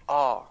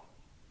awe.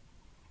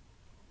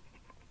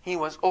 He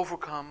was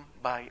overcome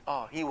by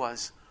awe. He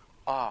was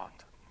awed.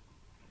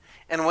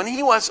 And when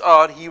he was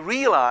awed, he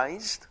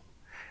realized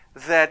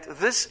that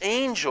this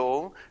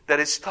angel that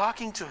is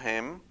talking to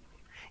him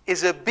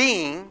is a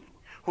being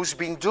who's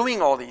been doing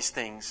all these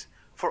things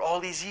for all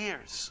these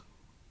years.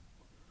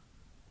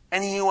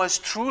 And he was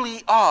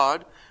truly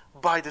awed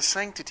by the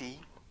sanctity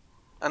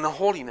and the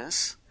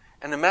holiness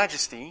and the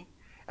majesty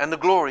and the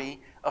glory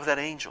of that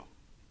angel.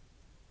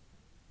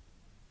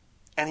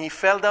 And he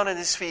fell down at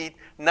his feet,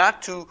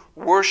 not to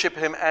worship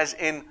him as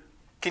in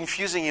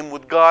confusing him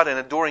with God and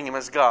adoring him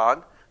as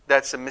God.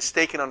 That's a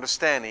mistaken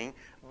understanding.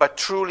 But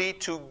truly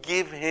to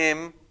give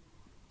him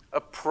a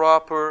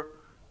proper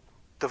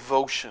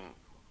devotion.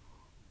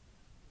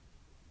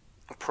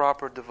 A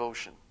proper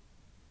devotion.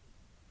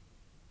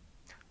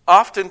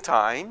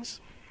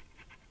 Oftentimes,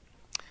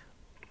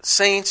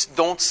 saints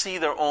don't see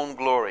their own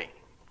glory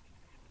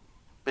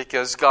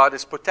because God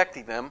is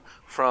protecting them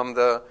from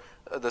the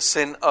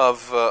sin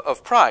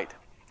of pride.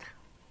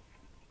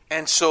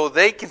 And so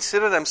they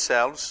consider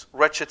themselves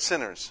wretched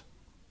sinners.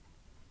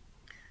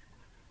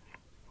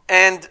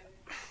 And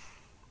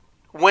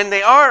when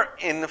they are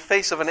in the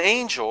face of an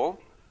angel,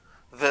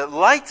 the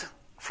light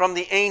from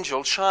the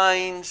angel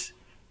shines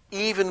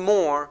even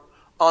more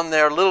on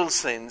their little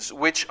sins,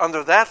 which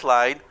under that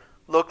light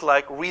look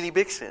like really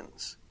big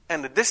sins.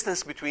 And the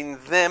distance between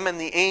them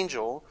and the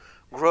angel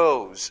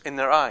grows in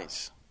their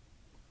eyes.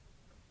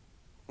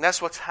 And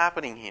that's what's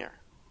happening here.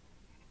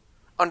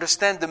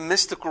 Understand the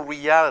mystical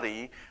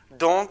reality.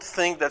 Don't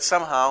think that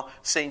somehow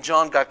St.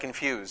 John got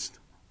confused.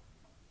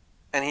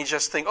 And he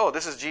just think, oh,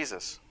 this is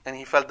Jesus. And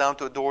he fell down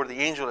to adore the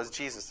angel as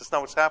Jesus. That's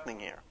not what's happening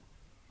here.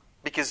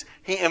 Because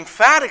he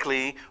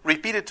emphatically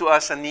repeated to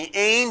us, and the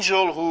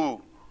angel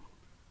who.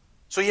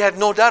 So he had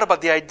no doubt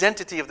about the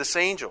identity of this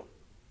angel.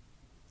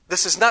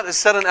 This is not a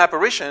sudden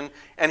apparition,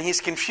 and he's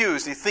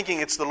confused. He's thinking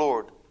it's the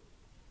Lord.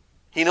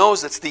 He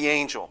knows it's the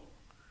angel.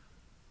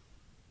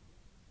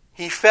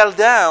 He fell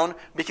down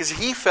because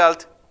he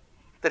felt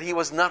that he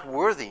was not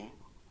worthy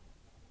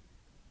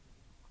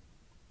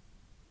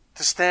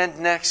to stand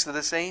next to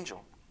this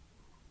angel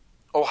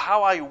Oh,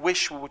 how I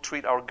wish we would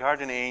treat our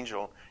guardian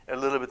angel a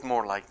little bit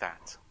more like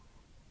that.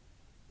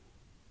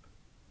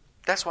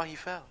 That's why he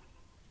fell.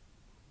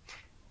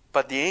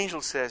 But the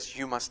angel says,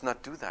 you must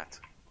not do that.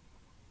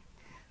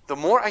 The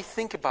more I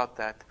think about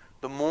that,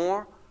 the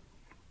more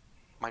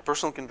my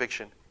personal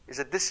conviction is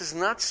that this is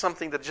not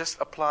something that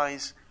just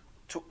applies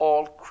to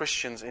all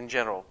Christians in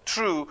general.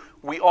 True,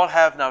 we all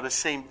have now the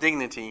same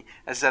dignity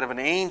as that of an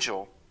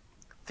angel,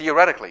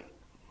 theoretically.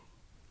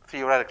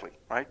 Theoretically,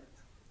 right?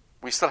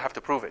 We still have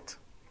to prove it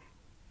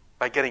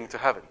by getting to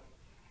heaven.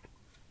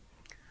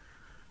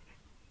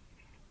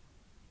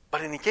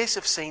 But in the case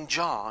of St.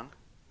 John,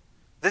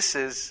 this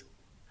is...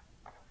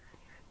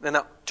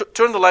 Now,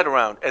 turn the light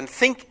around and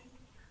think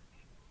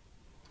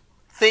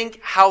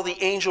how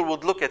the angel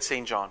would look at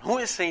St. John. Who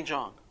is St.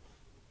 John?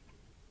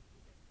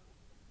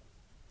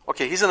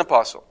 Okay, he's an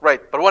apostle.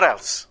 Right, but what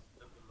else?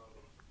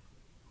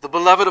 The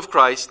beloved of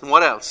Christ. And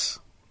what else?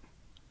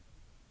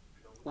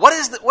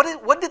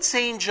 What did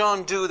St.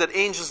 John do that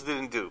angels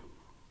didn't do?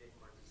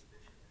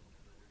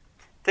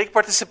 Take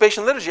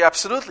participation in liturgy.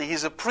 Absolutely.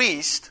 He's a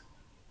priest,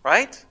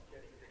 right?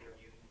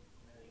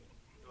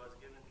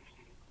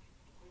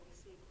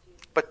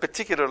 But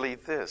particularly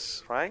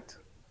this, right?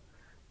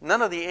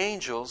 None of the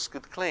angels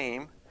could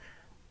claim,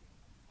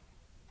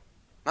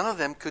 none of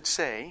them could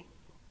say,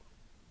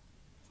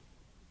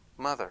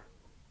 Mother,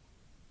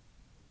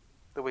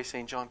 the way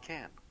St. John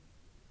can.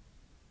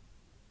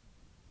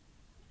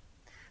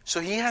 So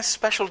he has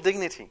special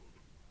dignity.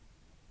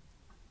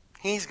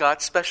 He's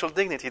got special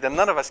dignity that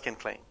none of us can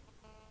claim.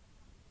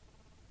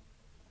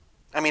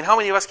 I mean, how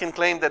many of us can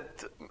claim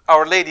that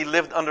Our Lady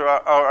lived under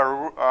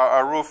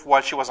our roof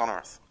while she was on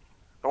earth?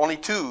 There are only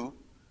two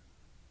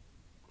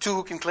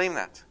who can claim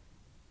that.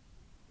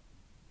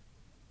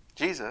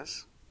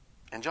 Jesus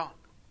and John.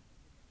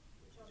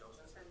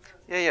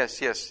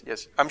 Yes.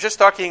 I'm just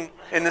talking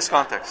in this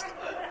context.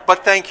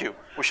 But thank you.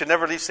 We should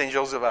never leave St.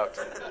 Joseph out.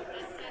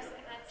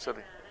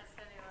 Absolutely.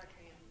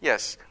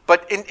 Yes.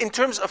 But in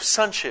terms of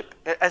sonship,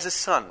 as a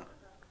son,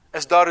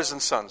 as daughters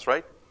and sons,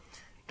 right?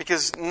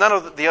 Because none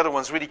of the other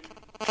ones really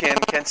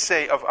can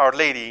say of Our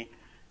Lady,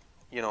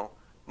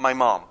 my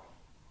mom,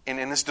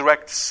 in this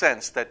direct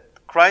sense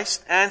that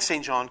Christ and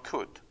St. John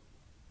could.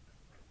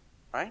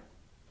 Right?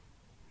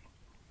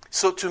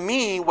 So to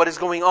me, what is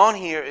going on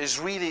here is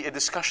really a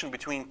discussion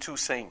between two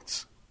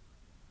saints.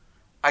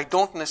 I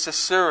don't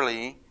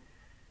necessarily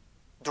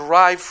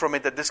derive from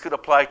it that this could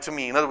apply to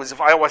me. In other words,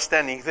 if I was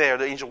standing there,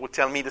 the angel would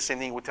tell me the same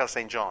thing he would tell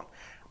St. John.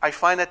 I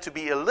find that to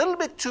be a little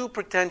bit too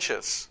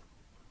pretentious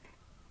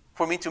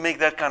for me to make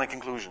that kind of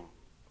conclusion.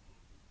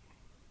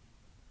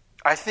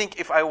 I think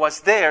if I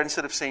was there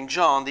instead of St.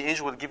 John, the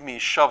angel would give me a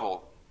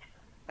shovel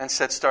and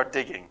said, start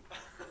digging.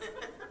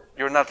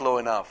 You're not low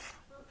enough.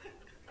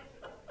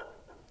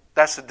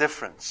 That's the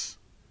difference.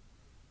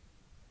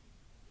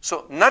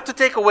 So, not to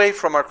take away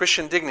from our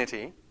Christian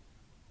dignity,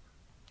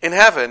 in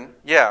heaven,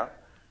 yeah,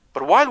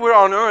 but while we're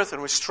on earth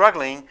and we're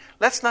struggling,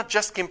 let's not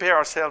just compare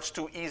ourselves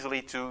too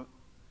easily to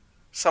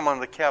someone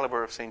of the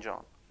caliber of St.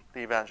 John,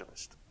 the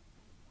evangelist.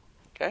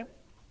 Okay?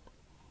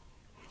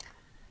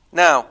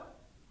 Now,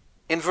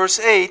 in verse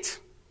 8,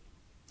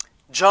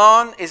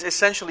 John is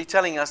essentially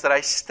telling us that I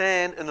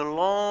stand in a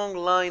long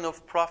line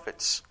of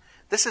prophets.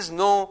 This is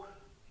no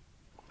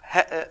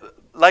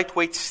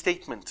lightweight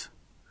statement.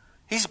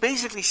 He's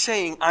basically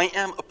saying, I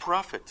am a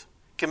prophet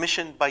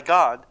commissioned by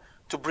God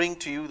to bring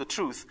to you the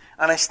truth.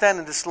 And I stand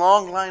in this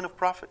long line of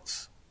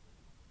prophets.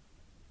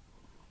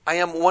 I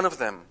am one of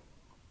them.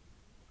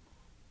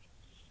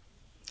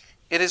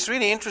 It is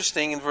really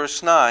interesting in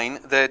verse 9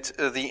 that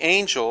the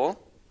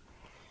angel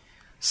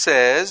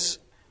says,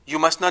 you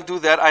must not do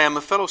that. I am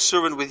a fellow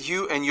servant with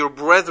you and your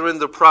brethren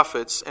the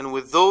prophets and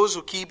with those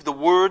who keep the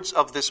words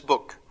of this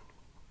book.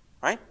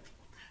 Right?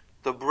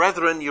 The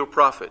brethren, your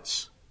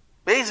prophets.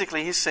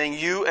 Basically, he's saying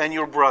you and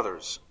your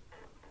brothers.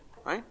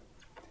 Right?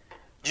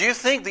 Do you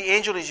think the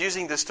angel is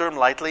using this term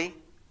lightly?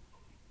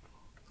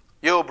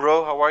 Yo,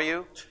 bro, how are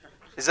you?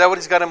 Is that what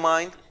he's got in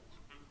mind?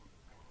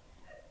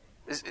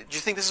 Do you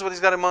think this is what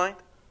he's got in mind?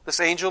 This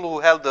angel who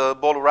held the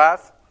bowl of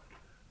wrath?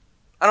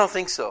 I don't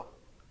think so.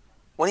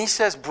 When he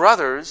says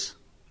brothers,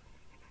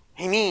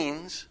 he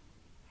means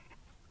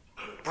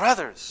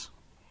brothers.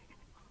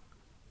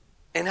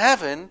 In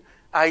heaven,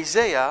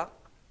 Isaiah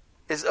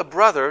is a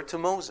brother to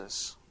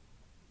Moses,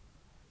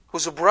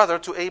 who's a brother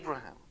to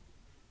Abraham,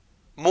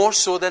 more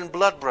so than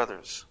blood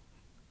brothers.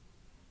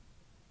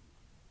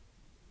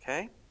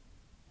 Okay?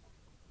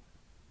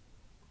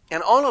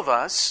 And all of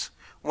us,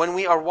 when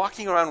we are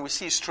walking around, we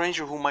see a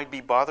stranger who might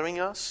be bothering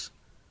us,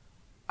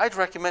 I'd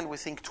recommend we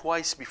think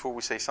twice before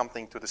we say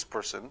something to this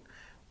person,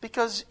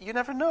 because you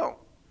never know.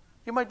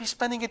 You might be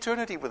spending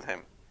eternity with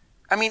him.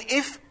 I mean,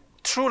 if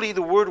truly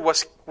the word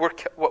was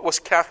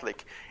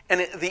Catholic,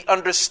 and the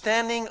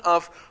understanding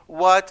of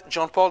what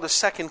John Paul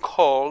II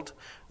called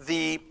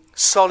the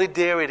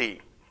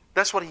solidarity,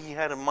 that's what he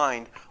had in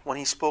mind when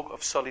he spoke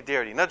of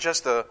solidarity. Not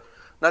just the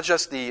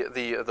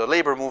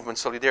labor movement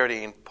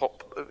solidarity in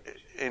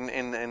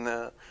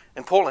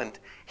Poland.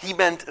 He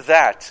meant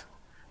that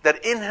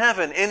that in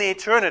heaven, in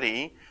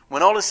eternity,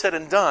 when all is said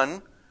and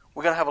done,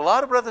 we're going to have a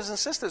lot of brothers and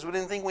sisters we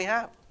didn't think we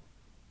have.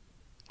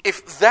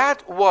 If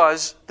that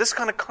was, this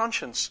kind of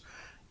conscience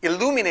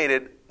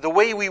illuminated the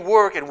way we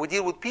work and we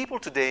deal with people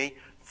today,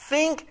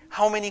 think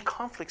how many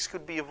conflicts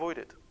could be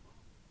avoided.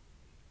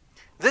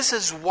 This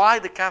is why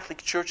the Catholic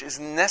Church is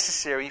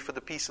necessary for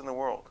the peace in the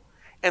world.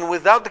 And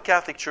without the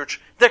Catholic Church,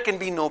 there can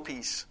be no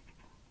peace.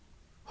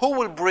 Who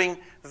will bring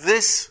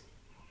this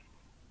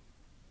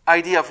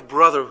idea of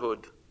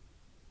brotherhood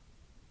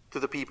to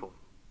the people?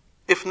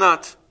 If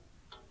not,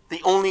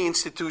 the only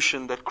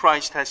institution that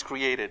Christ has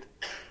created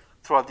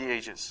throughout the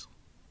ages.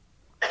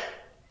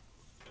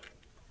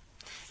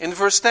 In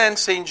verse 10,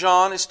 St.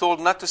 John is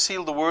told not to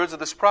seal the words of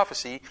this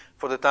prophecy,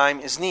 for the time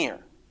is near.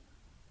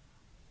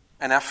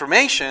 An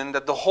affirmation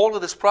that the whole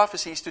of this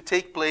prophecy is to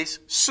take place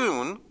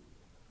soon,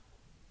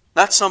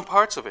 not some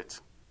parts of it.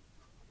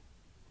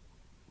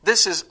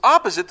 This is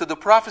opposite to the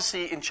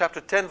prophecy in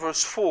chapter 10,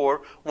 verse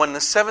 4, when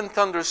the seven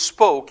thunders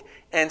spoke,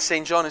 and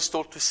St. John is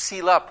told to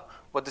seal up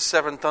what the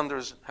seven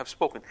thunders have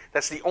spoken.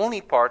 That's the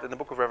only part in the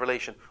book of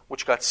Revelation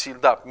which got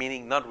sealed up,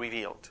 meaning not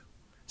revealed.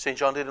 St.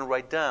 John didn't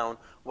write down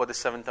what the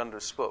seven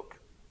thunders spoke.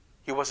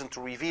 He wasn't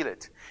to reveal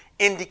it,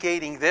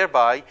 indicating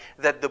thereby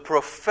that the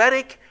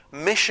prophetic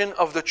mission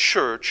of the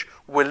church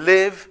will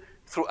live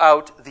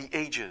throughout the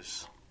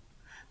ages.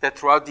 That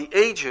throughout the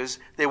ages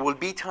there will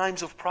be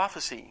times of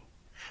prophecy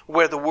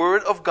where the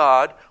Word of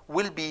God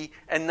will be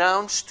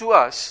announced to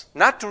us,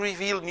 not to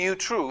reveal new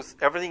truth,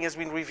 everything has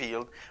been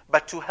revealed,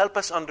 but to help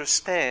us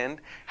understand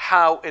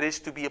how it is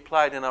to be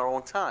applied in our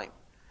own time.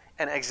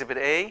 And Exhibit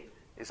A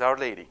is Our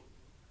Lady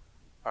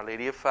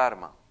of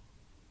Fatima,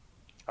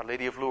 Our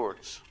Lady of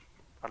Lourdes,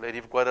 Our Lady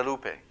of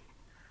Guadalupe.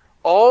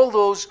 All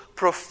those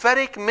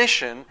prophetic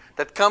mission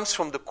that comes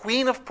from the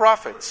Queen of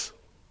Prophets,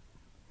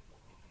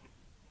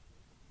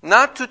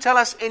 not to tell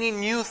us any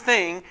new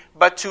thing,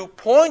 but to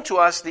point to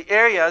us the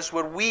areas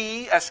where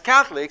we as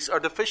Catholics are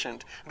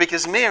deficient.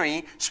 Because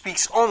Mary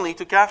speaks only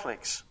to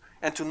Catholics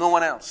and to no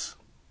one else.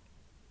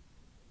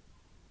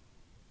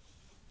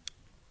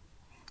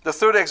 The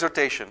third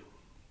exhortation,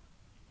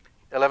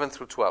 11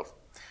 through 12.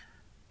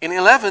 In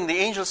 11, the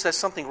angel says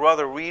something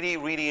rather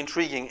really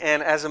intriguing,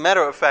 and as a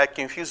matter of fact,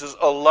 confuses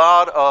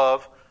quite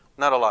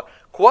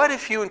a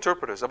few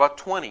interpreters, about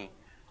 20,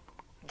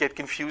 get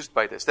confused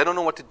by this. They don't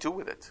know what to do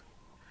with it.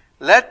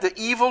 Let the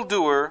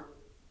evildoer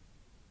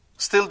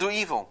still do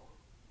evil,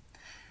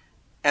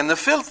 and the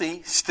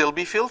filthy still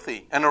be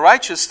filthy, and the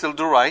righteous still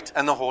do right,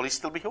 and the holy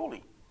still be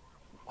holy.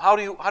 How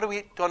do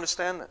we to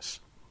understand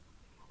this?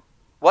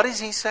 What is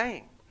he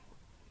saying?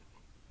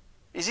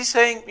 Is he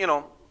saying,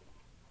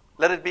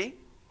 let it be?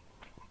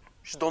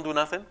 Just don't do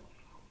nothing?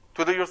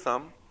 Twiddle your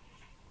thumb?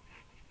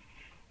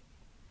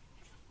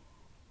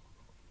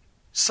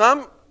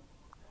 Some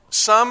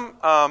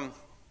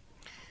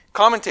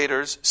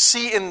commentators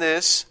see in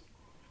this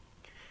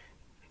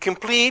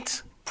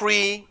complete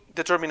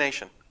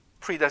predestination.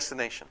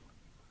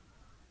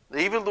 The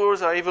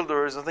evildoers are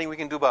evildoers, nothing we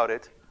can do about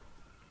it.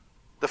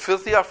 The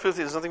filthy are filthy,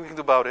 there's nothing we can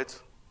do about it.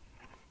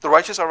 The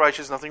righteous are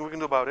righteous, nothing we can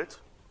do about it.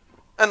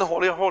 And the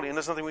holy are holy, and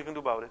there's nothing we can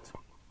do about it.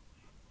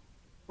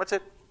 That's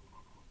it.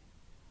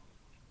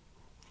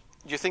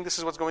 Do you think this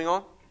is what's going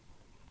on?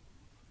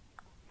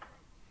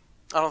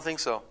 I don't think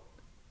so.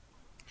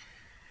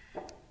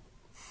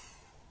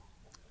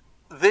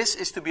 This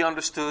is to be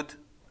understood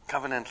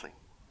covenantally.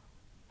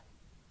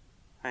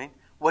 Right?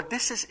 What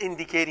this is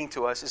indicating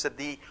to us is that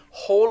the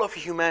whole of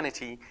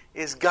humanity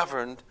is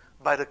governed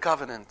by the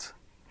covenant,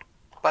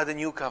 by the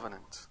new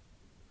covenant.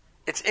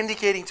 It's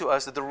indicating to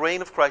us that the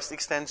reign of Christ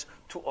extends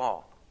to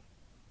all.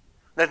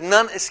 That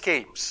none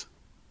escapes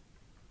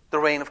the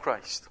reign of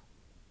Christ.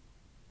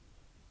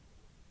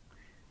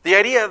 The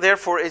idea,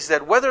 therefore, is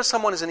that whether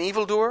someone is an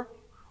evildoer,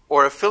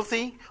 or a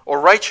filthy,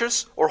 or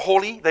righteous, or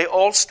holy, they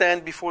all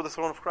stand before the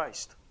throne of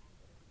Christ.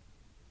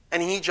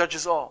 And He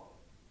judges all,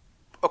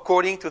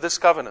 according to this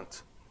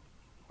covenant.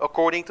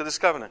 According to this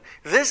covenant.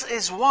 This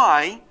is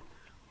why,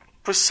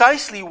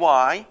 precisely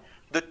why,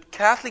 the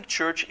Catholic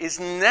Church is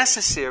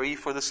necessary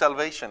for the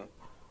salvation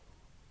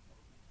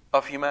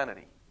of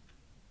humanity.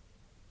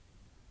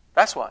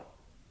 That's why.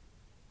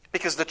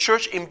 Because the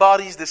Church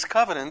embodies this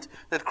covenant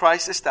that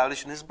Christ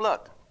established in His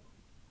blood.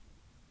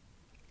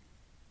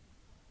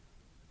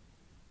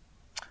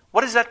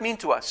 What does that mean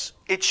to us?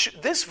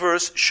 This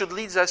verse should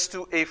lead us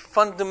to a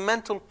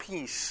fundamental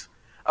piece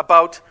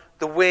about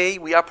the way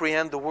we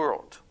apprehend the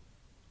world.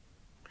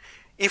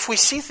 If we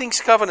see things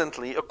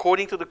covenantally,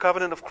 according to the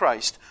covenant of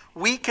Christ,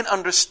 we can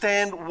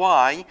understand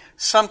why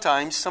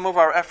sometimes some of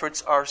our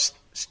efforts are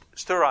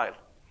sterile.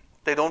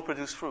 They don't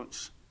produce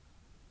fruits.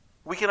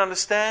 We can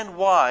understand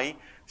why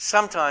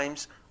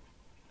sometimes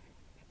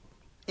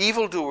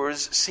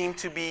evildoers seem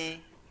to be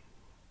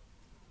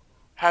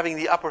having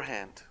the upper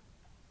hand.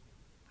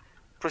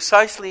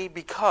 Precisely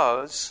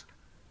because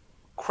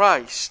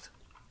Christ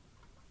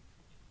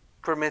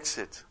permits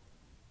it.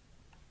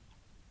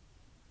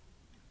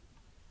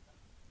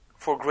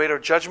 For greater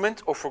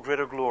judgment or for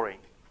greater glory.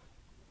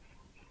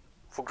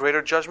 for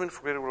greater judgment,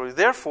 for greater glory.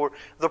 Therefore,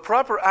 the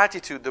proper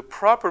attitude, the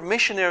proper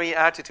missionary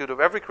attitude of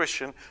every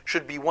Christian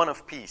should be one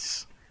of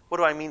peace. What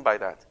do I mean by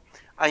that?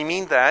 I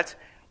mean that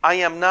I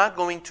am not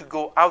going to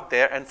go out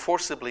there and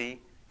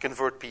forcibly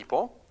convert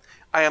people.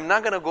 I am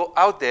not going to go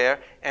out there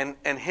and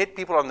hit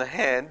people on the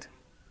head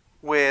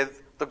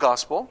with the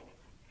gospel.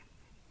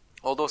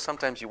 Although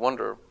sometimes you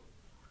wonder,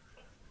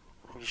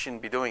 you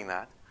shouldn't be doing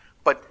that.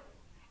 But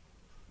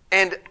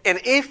and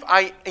if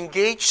I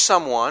engage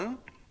someone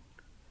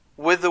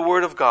with the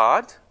Word of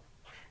God,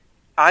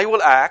 I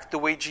will act the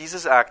way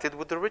Jesus acted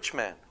with the rich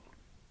man.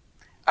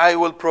 I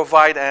will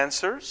provide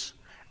answers.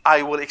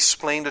 I will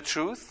explain the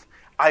truth.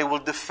 I will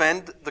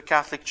defend the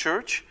Catholic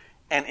Church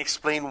and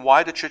explain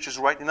why the Church is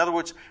right. In other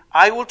words,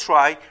 I will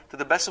try to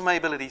the best of my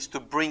abilities to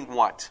bring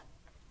what?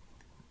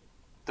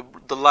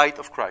 The light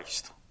of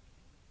Christ.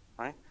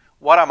 Right?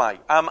 What am I?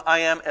 I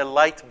am a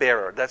light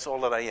bearer. That's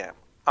all that I am.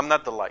 I'm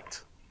not the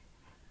light.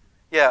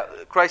 Yeah,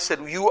 Christ said,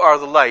 you are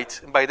the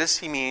light. And by this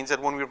he means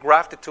that when we're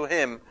grafted to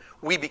Him,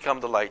 we become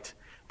the light.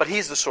 But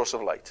He's the source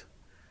of light.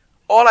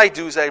 All I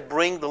do is I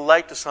bring the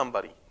light to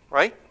somebody.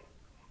 Right?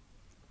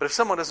 But if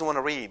someone doesn't want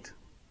to read,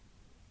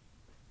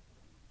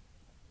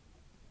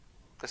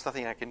 there's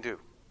nothing I can do.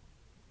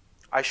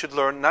 I should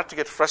learn not to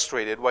get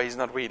frustrated while he's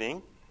not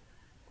reading,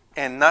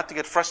 and not to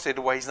get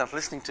frustrated while he's not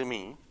listening to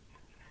me,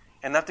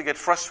 and not to get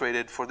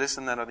frustrated for this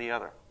and that or the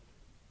other.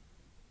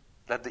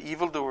 Let the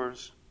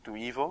evildoers do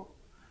evil.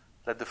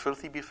 Let the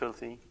filthy be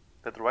filthy.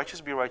 Let the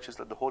righteous be righteous.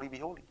 Let the holy be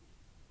holy.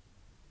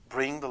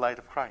 Bring the light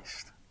of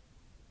Christ.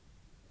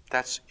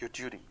 That's your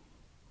duty.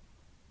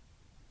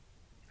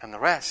 And the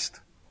rest,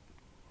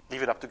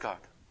 leave it up to God.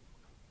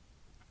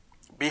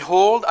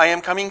 Behold, I am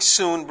coming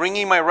soon,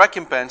 bringing my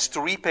recompense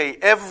to repay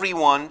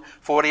everyone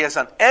for what he has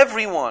done.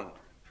 Everyone.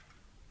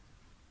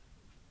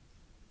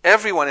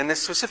 Everyone. In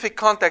this specific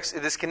context,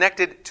 it is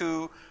connected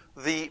to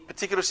the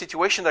particular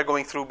situation they're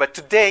going through. But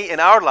today,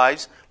 in our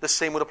lives, the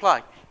same would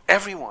apply.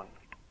 Everyone.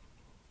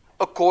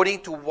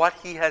 According to what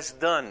he has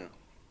done.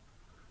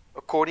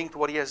 According to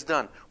what he has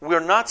done. We are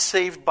not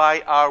saved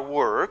by our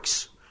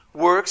works.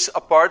 Works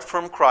apart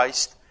from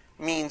Christ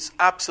means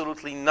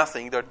absolutely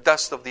nothing. They're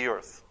dust of the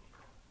earth.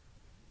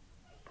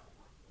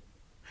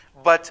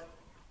 But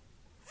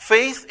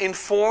faith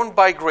informed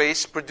by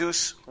grace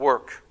produce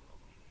work.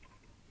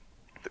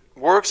 The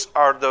works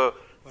are the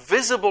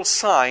visible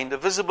sign, the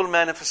visible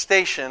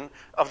manifestation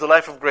of the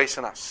life of grace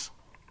in us.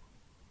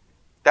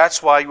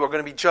 That's why you are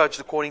going to be judged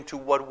according to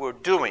what we're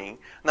doing,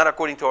 not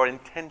according to our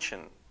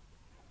intention.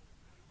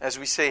 As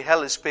we say,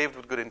 hell is paved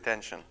with good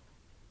intention.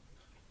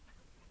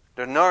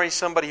 There's nary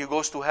somebody who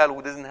goes to hell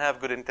who doesn't have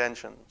good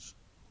intentions.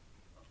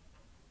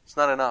 It's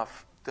not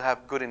enough to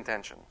have good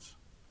intentions.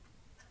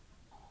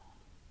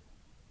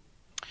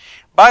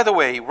 By the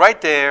way, right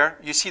there,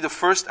 you see the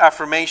first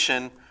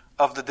affirmation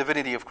of the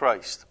divinity of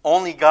Christ.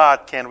 Only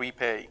God can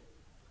repay.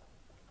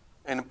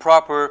 In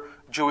proper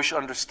Jewish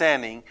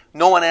understanding,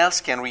 no one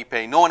else can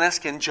repay. No one else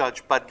can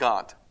judge but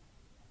God.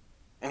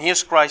 And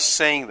here's Christ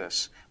saying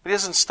this. But he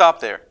doesn't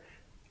stop there.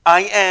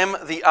 I am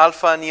the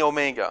Alpha and the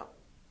Omega.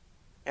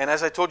 And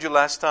as I told you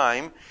last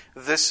time,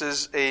 this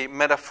is a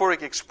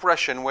metaphoric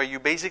expression where you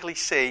basically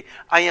say,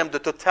 I am the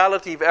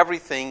totality of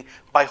everything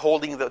by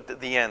holding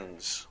the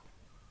ends.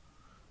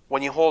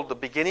 When you hold the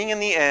beginning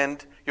and the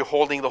end, you're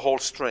holding the whole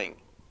string.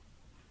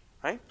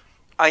 Right?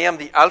 I am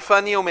the Alpha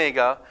and the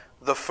Omega,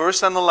 the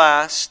first and the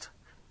last,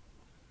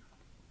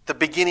 the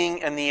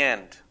beginning and the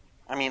end.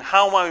 I mean,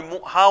 how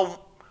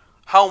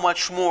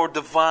much more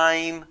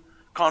divine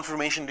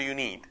confirmation do you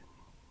need?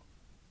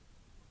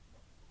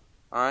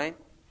 All right?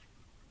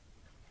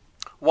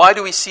 Why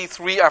do we see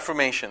three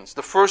affirmations?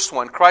 The first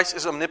one, Christ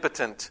is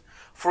omnipotent,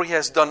 for He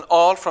has done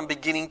all from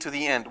beginning to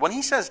the end. When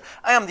He says,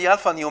 I am the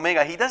Alpha and the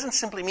Omega, He doesn't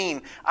simply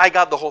mean, I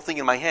got the whole thing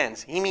in my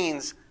hands. He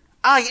means,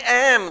 I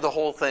am the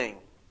whole thing.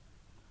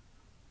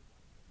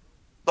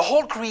 The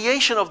whole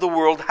creation of the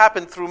world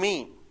happened through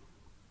me.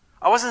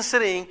 I wasn't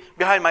sitting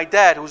behind my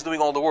dad who was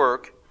doing all the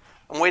work.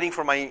 I'm waiting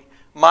for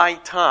my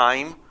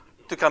time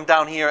to come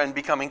down here and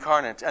become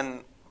incarnate.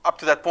 And up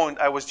to that point,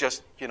 I was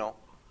just,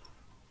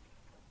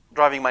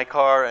 driving my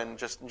car and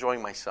just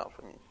enjoying myself.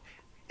 I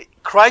mean,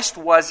 Christ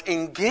was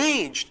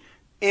engaged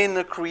in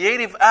the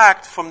creative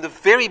act from the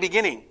very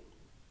beginning.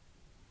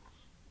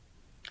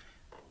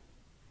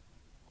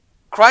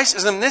 Christ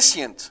is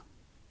omniscient.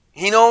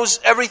 He knows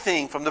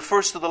everything from the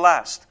first to the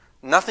last.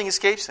 Nothing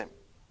escapes Him.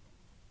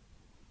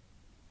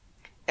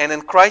 And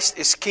then Christ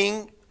is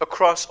King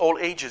across all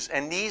ages.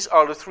 And these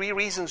are the three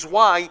reasons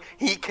why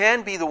He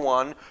can be the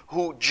one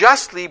who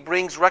justly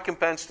brings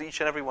recompense to each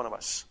and every one of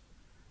us.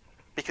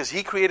 Because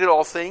He created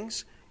all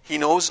things, He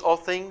knows all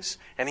things,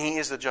 and He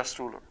is the just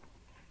ruler.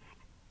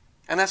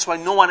 And that's why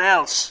no one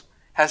else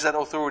has that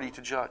authority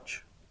to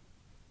judge.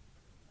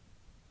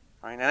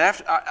 Right?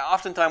 And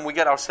oftentimes we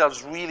get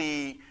ourselves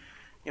really,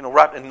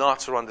 wrapped in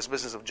knots around this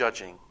business of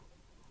judging.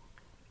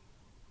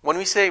 When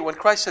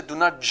Christ said, do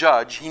not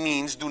judge, He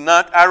means do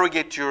not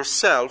arrogate to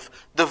yourself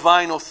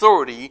divine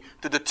authority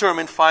to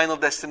determine final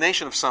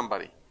destination of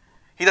somebody.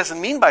 He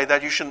doesn't mean by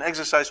that you shouldn't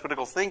exercise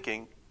critical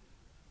thinking.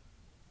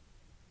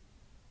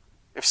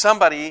 If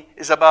somebody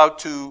is about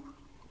to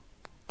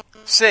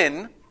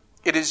sin,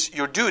 it is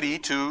your duty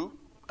to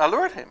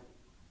alert him.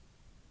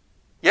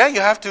 Yeah,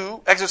 you have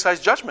to exercise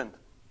judgment.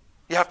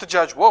 You have to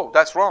judge, whoa,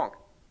 that's wrong.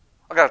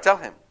 I got to tell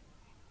him.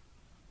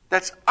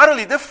 That's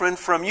utterly different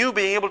from you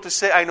being able to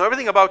say, I know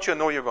everything about you and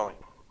know where you're going.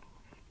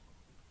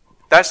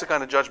 That's the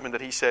kind of judgment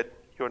that he said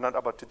you're not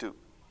about to do.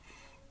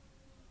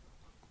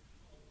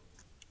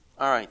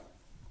 All right.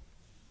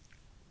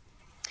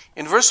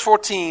 In verse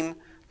 14,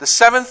 the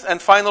seventh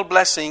and final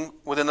blessing,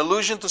 with an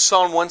allusion to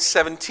Psalm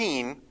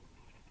 117,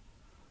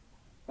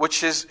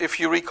 which is, if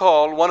you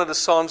recall, one of the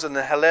psalms in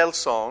the Hallel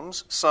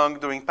Psalms, sung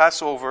during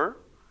Passover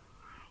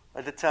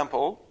at the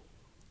temple.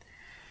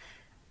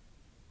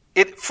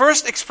 It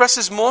first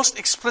expresses most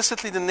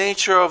explicitly the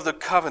nature of the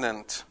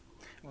covenant.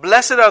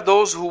 Blessed are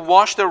those who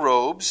wash their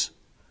robes,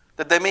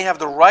 that they may have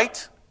the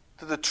right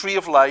to the tree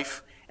of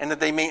life, and that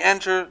they may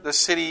enter the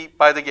city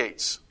by the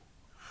gates.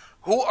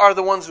 Who are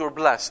the ones who are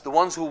blessed? The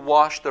ones who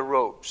wash their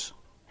robes.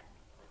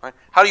 Right?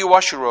 How do you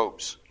wash your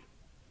robes?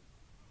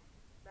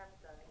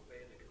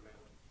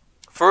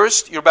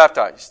 First, you're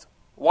baptized.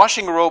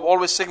 Washing a robe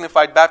always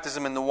signified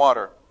baptism in the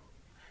water.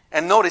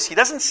 And notice, he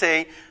doesn't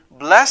say,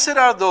 blessed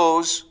are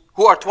those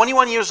who are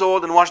 21 years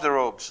old and wash their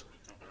robes.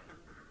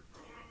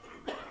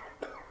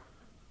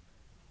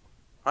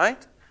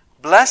 Right?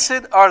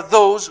 Blessed are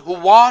those who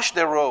wash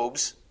their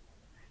robes,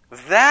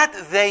 that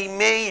they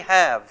may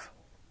have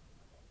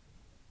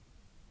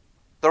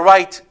the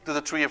right to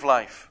the tree of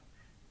life,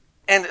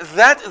 and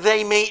that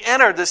they may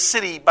enter the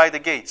city by the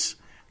gates.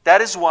 That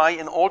is why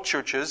in all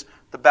churches,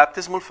 the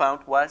baptismal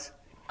fount was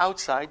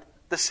outside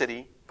the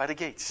city by the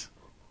gates.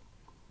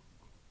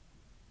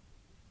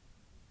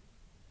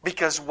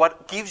 Because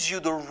what gives you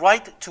the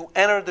right to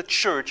enter the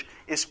church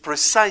is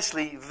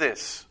precisely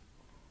this.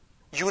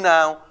 You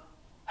now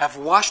have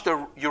washed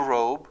your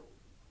robe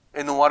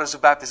in the waters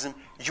of baptism.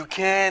 You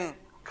can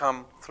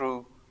come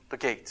through the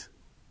gate.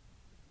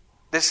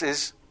 This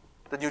is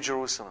the New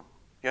Jerusalem.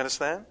 You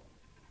understand?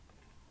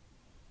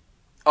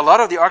 A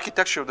lot of the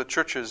architecture of the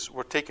churches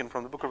were taken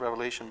from the book of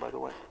Revelation, by the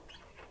way.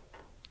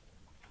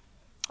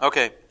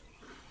 Okay.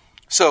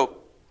 So,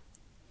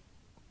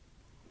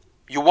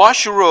 you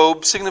wash your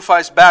robe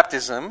signifies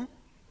baptism.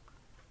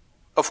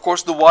 Of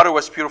course, the water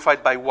was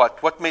purified by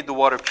what? What made the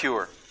water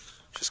pure?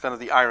 Which is kind of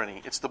the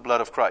irony. It's the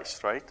blood of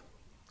Christ, right?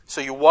 So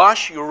you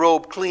wash your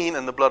robe clean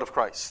in the blood of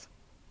Christ.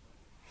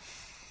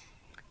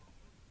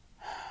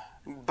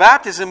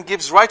 Baptism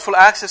gives rightful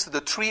access to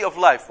the tree of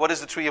life. What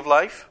is the tree of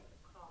life?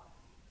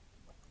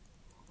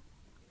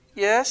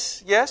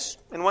 Yes,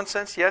 in one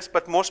sense, yes,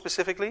 but more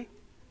specifically,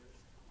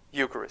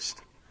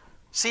 Eucharist.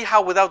 See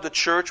how without the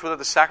church, without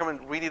the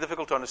sacrament, really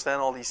difficult to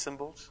understand all these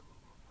symbols?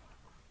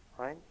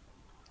 Right?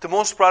 To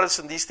most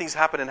Protestants, these things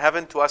happen in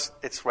heaven. To us,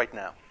 it's right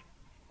now.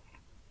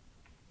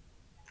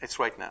 It's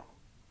right now.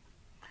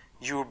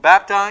 You're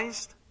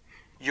baptized,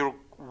 you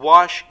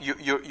wash your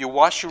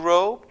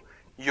robe,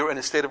 you're in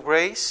a state of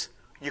grace,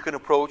 you can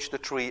approach the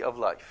tree of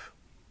life.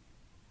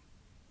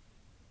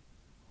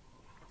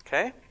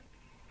 Okay?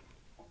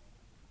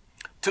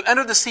 To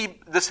enter the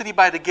city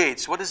by the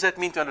gates. What does that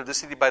mean to enter the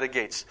city by the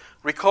gates?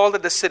 Recall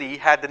that the city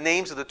had the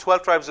names of the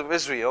 12 tribes of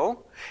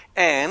Israel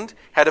and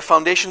had a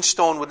foundation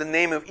stone with the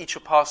name of each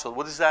apostle.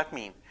 What does that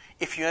mean?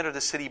 If you enter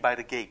the city by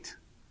the gate,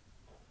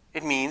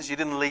 it means you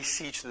didn't lay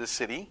siege to the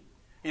city.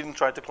 You didn't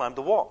try to climb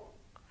the wall.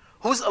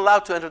 Who's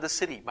allowed to enter the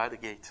city by the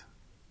gate?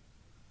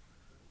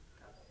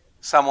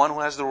 Someone who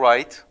has the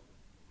right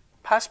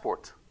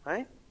passport,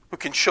 right? Who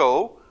can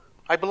show,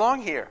 I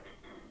belong here.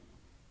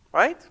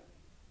 Right?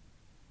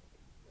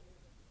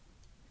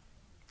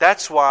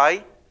 That's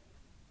why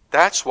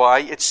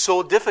it's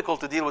so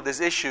difficult to deal with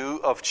this issue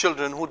of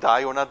children who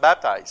die or not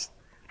baptized.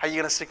 How are you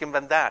going to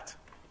circumvent that?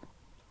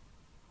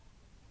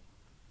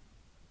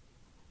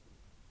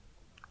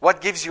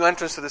 What gives you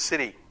entrance to the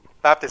city?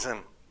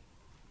 Baptism.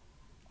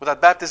 Without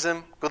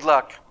baptism, good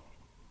luck.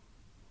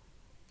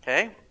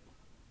 Okay?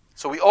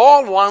 So we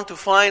all want to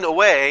find a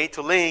way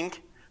to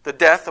link the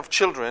death of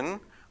children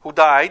who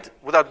died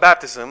without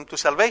baptism to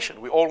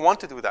salvation. We all want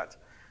to do that.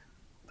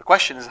 The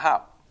question is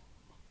how?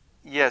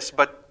 Yes,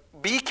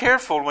 but be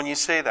careful when you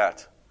say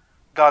that.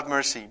 God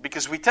mercy.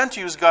 Because we tend to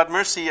use God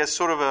mercy as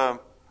sort of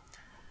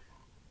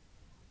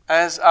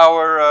as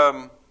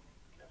our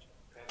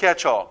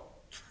catch-all.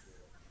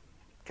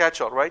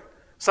 Catch-all, right?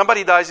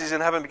 Somebody dies, he's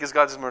in heaven because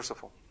God is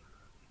merciful.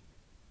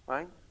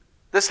 Right?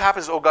 This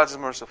happens, oh, God is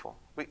merciful.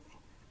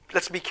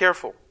 Let's be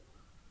careful.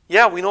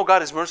 Yeah, we know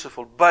God is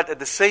merciful, but at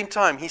the same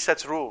time, He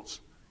sets rules.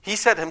 He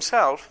said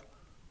Himself,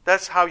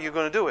 that's how you're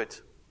going to do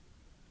it.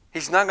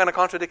 He's not going to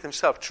contradict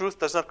Himself. Truth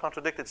does not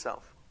contradict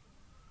itself.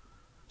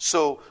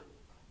 So,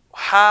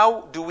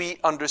 how do we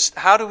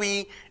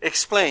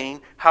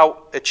explain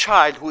how a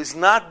child who is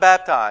not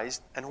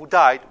baptized and who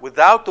died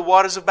without the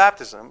waters of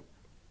baptism,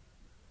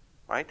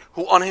 right,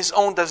 who on his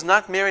own does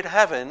not merit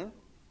heaven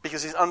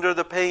because he's under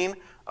the pain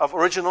of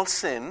original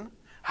sin,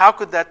 how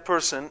could that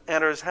person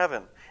enter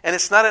heaven? And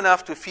it's not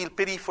enough to feel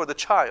pity for the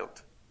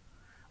child.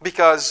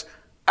 Because,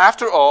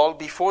 after all,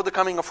 before the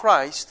coming of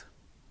Christ,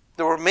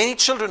 there were many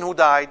children who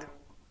died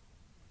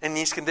in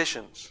these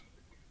conditions.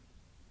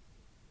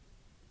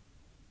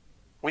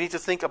 We need to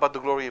think about the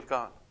glory of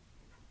God.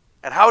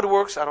 And how it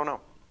works, I don't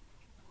know.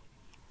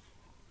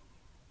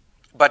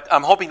 But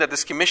I'm hoping that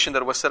this commission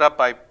that was set up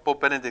by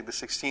Pope Benedict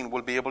XVI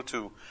will be able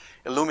to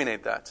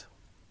illuminate that.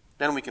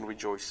 Then we can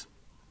rejoice.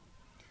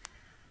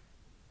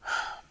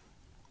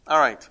 All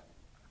right.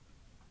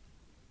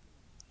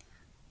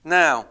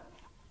 Now,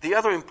 the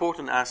other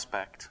important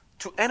aspect.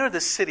 To enter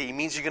the city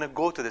means you're going to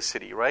go to the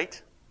city,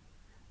 right?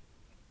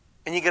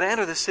 And you're going to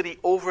enter the city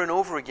over and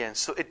over again.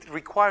 So it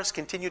requires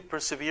continued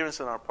perseverance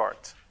on our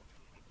part.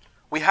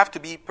 We have to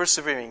be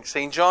persevering.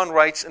 St. John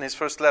writes in his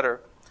first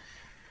letter,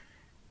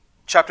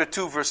 chapter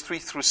 2, verse 3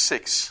 through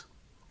 6.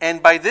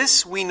 And by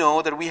this we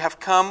know that we have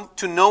come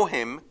to know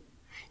Him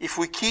if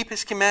we keep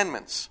His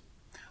commandments.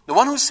 The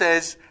one who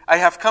says, I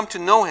have come to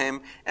know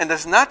Him, and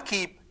does not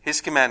keep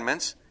His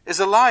commandments, is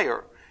a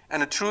liar,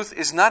 and the truth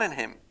is not in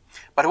him.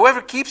 But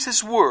whoever keeps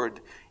His word,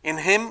 in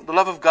him the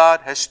love of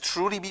God has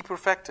truly been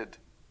perfected.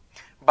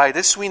 By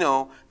this we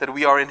know that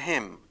we are in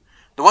Him.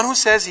 The one who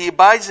says he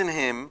abides in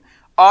Him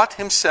ought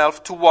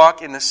himself to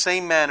walk in the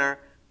same manner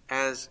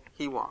as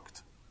He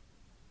walked.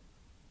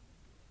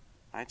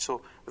 Right?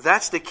 So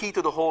that's the key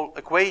to the whole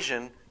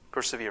equation,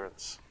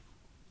 perseverance.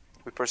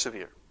 We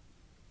persevere.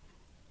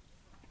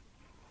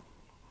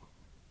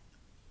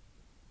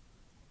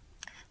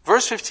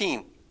 Verse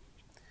 15.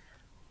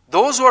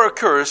 Those who are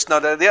accursed, now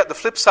the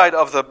flip side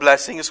of the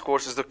blessing, of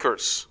course, is the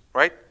curse.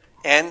 Right?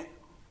 And,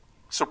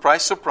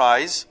 surprise,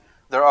 surprise,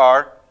 there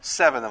are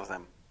 7 of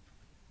them.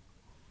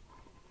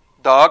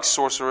 Dogs,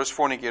 sorcerers,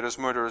 fornicators,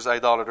 murderers,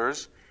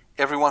 idolaters,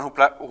 everyone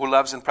who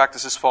loves and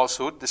practices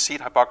falsehood,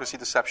 deceit, hypocrisy,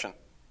 deception.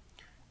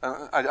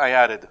 I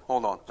added.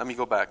 Hold on. Let me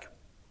go back.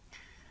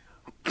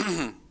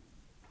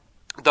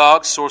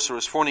 Dogs,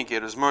 sorcerers,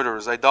 fornicators,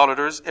 murderers,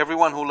 idolaters,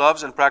 everyone who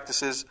loves and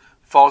practices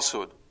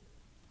falsehood.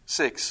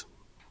 6.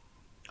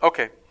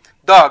 Okay.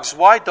 Dogs.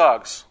 Why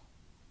dogs?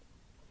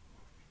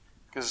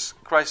 Because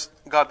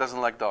God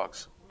doesn't like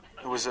dogs.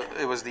 It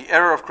was the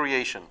error of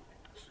creation.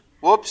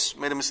 Whoops,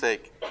 made a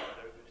mistake.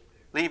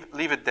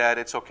 Leave it, Dad.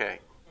 It's okay.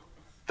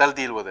 They'll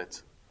deal with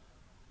it.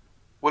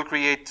 We'll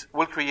create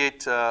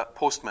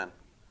postmen.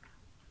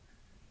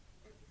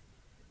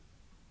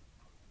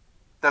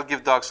 They'll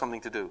give dogs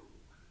something to do.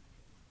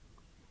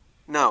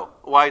 No.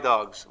 Why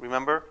dogs?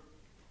 Remember?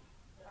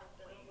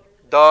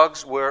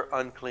 Dogs were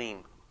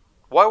unclean.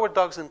 Why were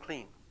dogs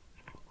unclean?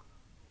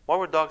 Why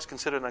were dogs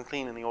considered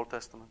unclean in the Old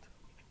Testament?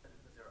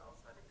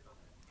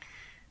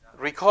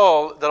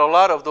 Recall that a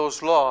lot of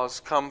those laws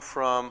come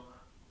from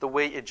the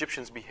way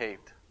Egyptians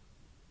behaved.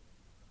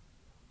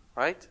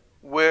 Right?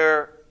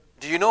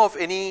 Do you know of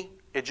any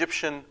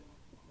Egyptian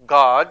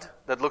god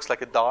that looks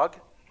like a dog?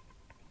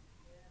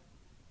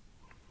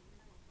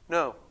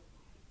 No.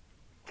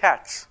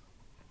 Cats.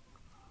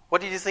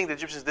 What did you think the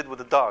Egyptians did with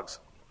the dogs?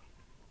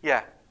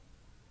 Yeah.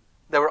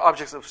 They were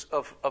objects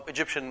of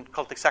Egyptian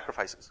cultic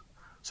sacrifices.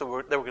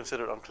 So they were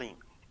considered unclean.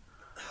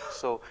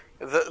 So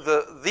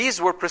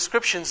these were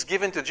prescriptions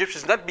given to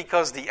Egyptians not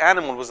because the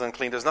animal was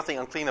unclean. There's nothing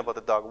unclean about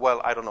the dog. Well,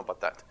 I don't know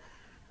about that.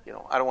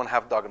 I don't want to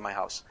have a dog in my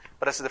house.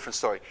 But that's a different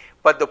story.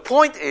 But the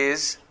point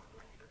is,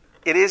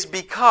 it is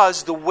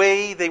because the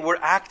way they were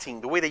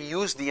acting, the way they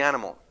used the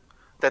animal,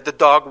 that the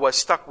dog was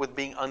stuck with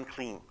being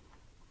unclean.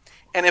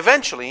 And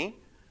eventually,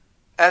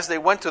 as they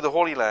went to the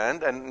Holy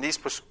Land and these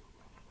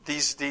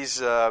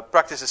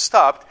practices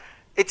stopped,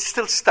 it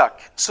still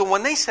stuck. So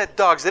when they said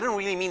dogs, they didn't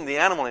really mean the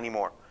animal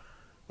anymore.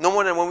 No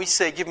more than when we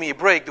say, give me a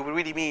break, do we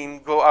really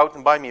mean go out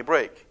and buy me a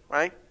break,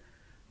 right?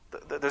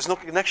 There's no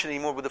connection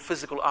anymore with the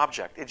physical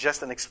object. It's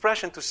just an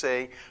expression to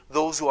say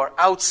those who are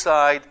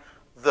outside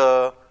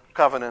the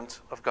covenant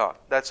of God.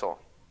 That's all.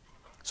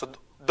 So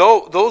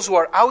those who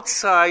are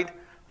outside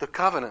the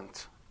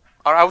covenant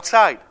are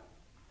outside.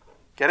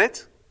 Get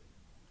it?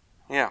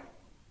 Yeah.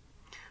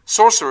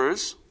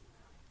 Sorcerers.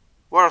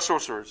 What are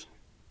sorcerers?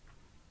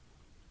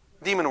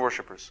 Demon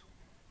worshippers.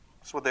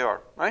 That's what they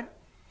are, right?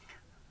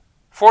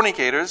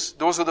 Fornicators,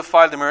 those who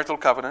defile the marital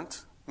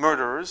covenant.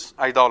 Murderers,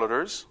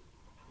 idolaters,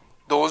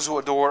 those who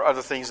adore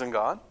other things than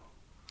God.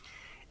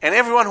 And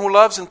everyone who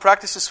loves and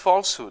practices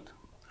falsehood.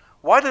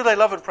 Why do they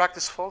love and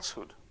practice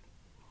falsehood?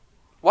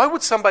 Why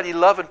would somebody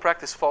love and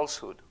practice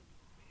falsehood?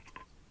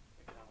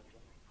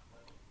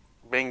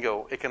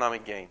 Bingo,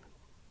 economic gain.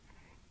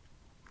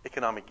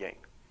 Economic gain.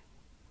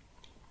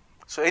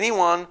 So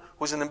anyone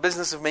who's in the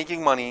business of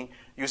making money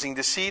using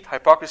deceit,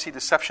 hypocrisy,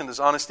 deception,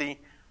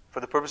 dishonesty for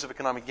the purpose of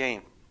economic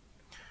gain.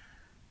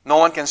 No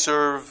one can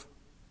serve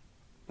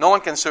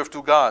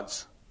two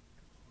gods,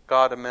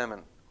 God and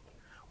Mammon.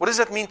 What does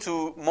that mean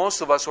to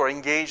most of us who are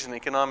engaged in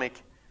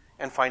economic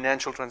and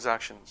financial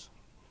transactions?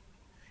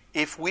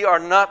 If we are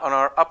not on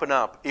our up and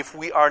up, if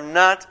we are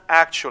not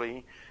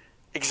actually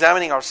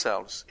examining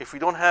ourselves, if we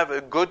don't have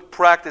a good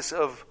practice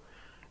of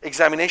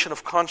examination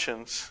of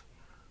conscience,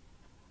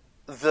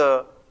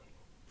 the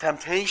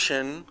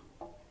temptation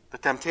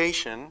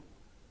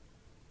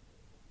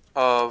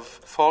of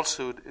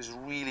falsehood is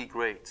really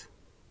great.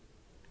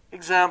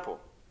 Example.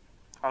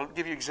 I'll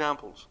give you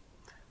examples.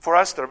 For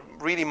us, they're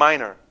really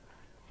minor,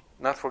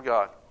 not for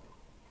God.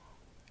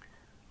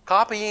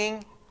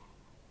 Copying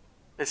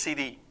a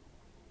CD.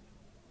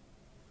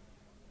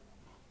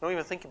 Don't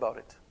even think about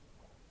it.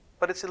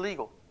 But it's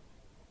illegal.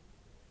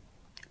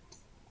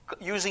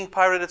 Using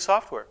pirated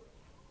software.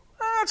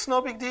 It's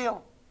no big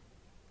deal.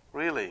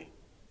 Really?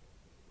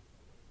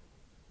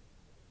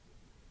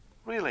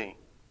 Really?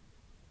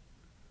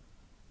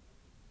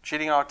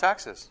 Cheating our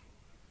taxes.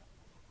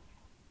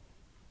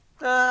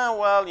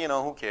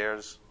 Well, who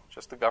cares?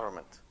 Just the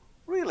government.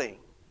 Really?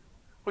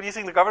 Who do you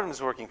think the government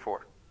is working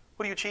for?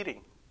 Who are you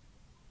cheating?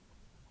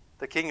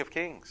 The King of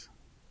Kings.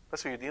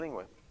 That's who you're dealing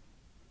with.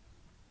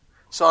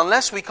 So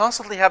unless we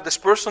constantly have this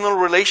personal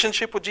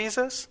relationship with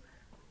Jesus,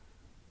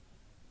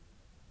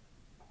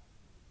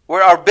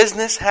 where our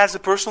business has a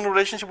personal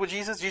relationship with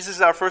Jesus, Jesus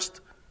is our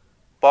first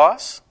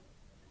boss.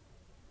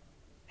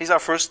 He's our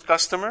first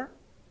customer.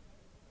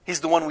 He's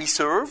the one we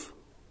serve.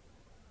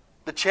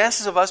 The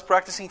chances of us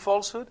practicing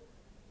falsehood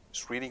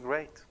is really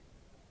great.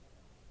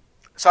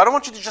 So I don't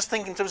want you to just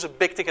think in terms of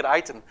big-ticket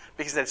item,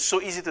 because that's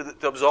so easy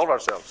to absolve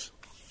ourselves.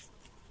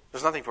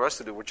 There's nothing for us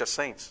to do. We're just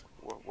saints.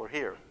 We're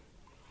here.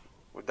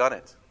 We've done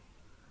it.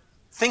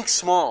 Think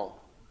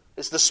small.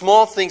 It's the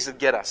small things that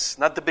get us,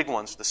 not the big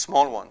ones, the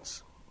small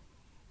ones.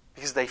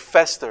 Because they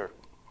fester.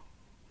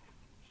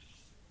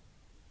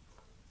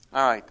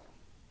 All right.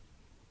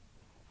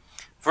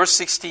 Verse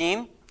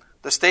 16,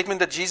 the statement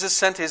that Jesus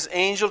sent His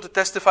angel to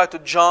testify to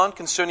John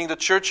concerning the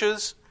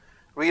churches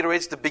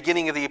reiterates the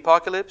beginning of the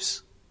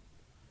apocalypse.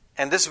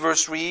 And this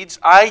verse reads,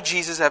 I,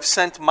 Jesus, have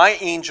sent my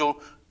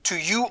angel to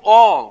you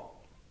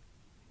all.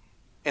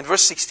 In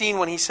verse 16,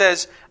 when He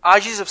says, I,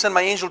 Jesus, have sent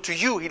my angel to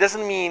you, He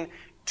doesn't mean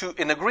to,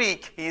 in the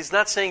Greek, He is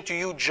not saying to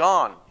you,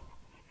 John.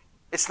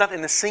 It's not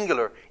in the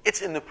singular,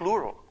 it's in the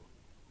plural.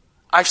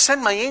 I've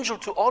sent my angel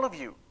to all of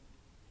you.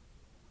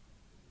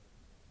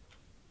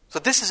 So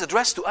this is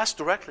addressed to us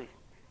directly.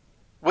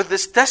 With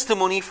this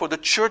testimony for the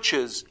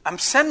churches, I'm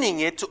sending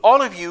it to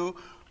all of you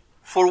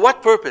for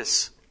what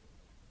purpose?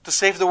 To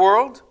save the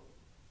world?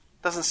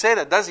 Doesn't say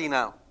that, does He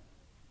now?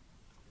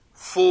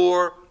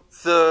 For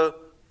the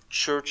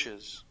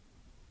churches.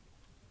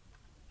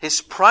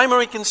 His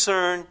primary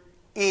concern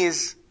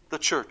is the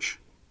church.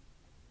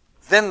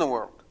 Then the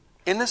world.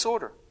 In this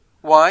order.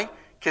 Why?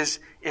 Because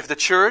if the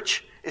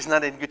church is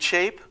not in good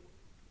shape,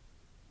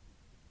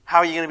 how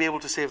are you going to be able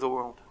to save the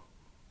world?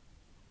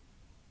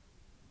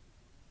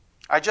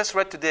 I just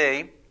read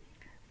today,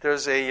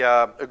 there's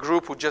a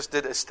group who just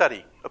did a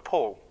study, a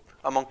poll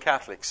among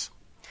Catholics.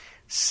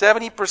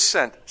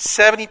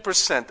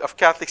 70% of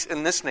Catholics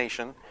in this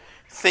nation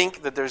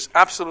think that there's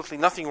absolutely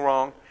nothing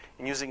wrong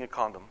in using a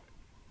condom.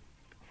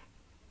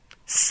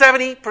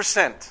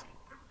 70%.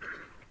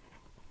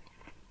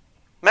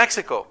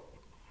 Mexico,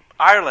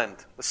 Ireland,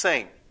 the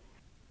same.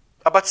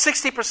 About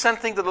 60%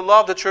 think that the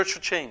law of the church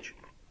should change.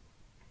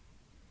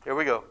 Here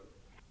we go.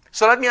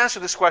 So let me answer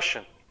this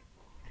question.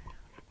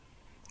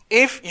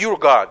 If you're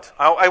God,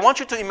 I want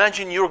you to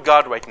imagine you're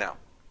God right now.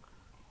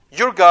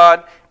 You're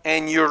God,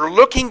 and you're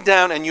looking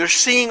down and you're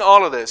seeing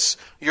all of this.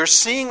 You're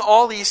seeing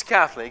all these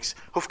Catholics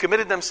who've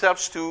committed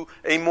themselves to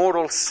a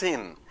mortal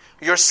sin.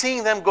 You're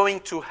seeing them going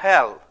to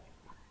hell.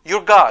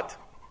 You're God.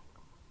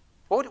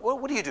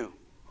 What do you do?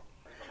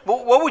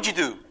 What would you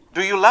do?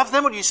 Do you love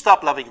them or do you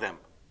stop loving them?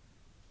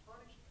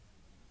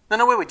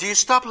 No, wait. Do you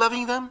stop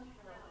loving them?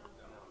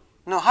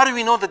 No. How do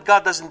we know that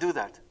God doesn't do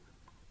that?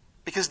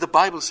 Because the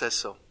Bible says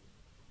so.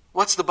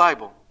 What's the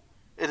Bible?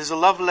 It is a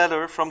love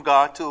letter from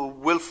God to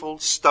willful,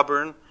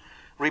 stubborn,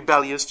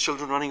 rebellious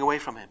children running away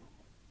from Him.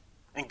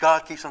 And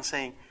God keeps on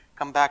saying,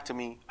 come back to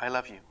me, I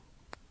love you.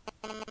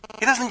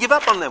 He doesn't give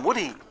up on them, would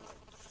He?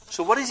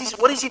 So what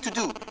is He to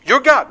do? You're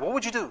God. What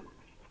would you do?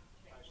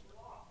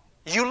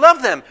 You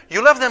love them.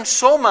 You love them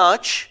so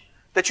much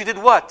that you did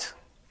what?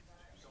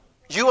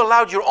 You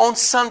allowed your own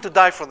Son to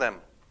die for them.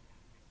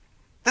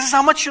 This is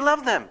how much you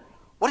love them.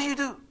 What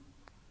do?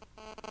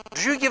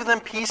 Do you give them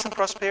peace and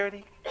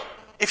prosperity?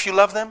 If you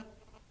love them,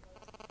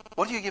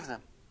 what do you give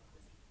them?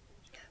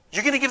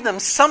 You're going to give them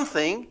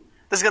something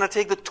that's going to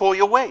take the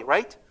toy away,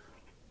 right?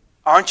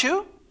 Aren't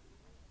you?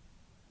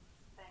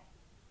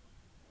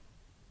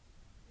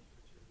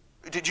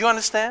 Did you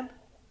understand?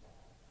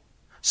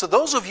 So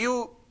those of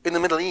you in the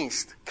Middle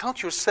East,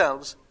 count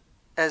yourselves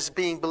as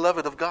being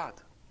beloved of God.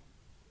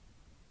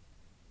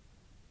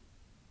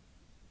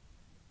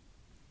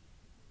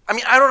 I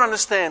mean, I don't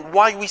understand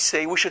why we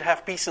say we should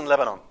have peace in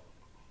Lebanon.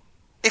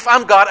 If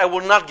I'm God, I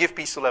will not give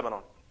peace to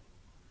Lebanon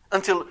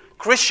until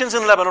Christians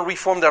in Lebanon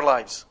reform their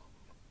lives.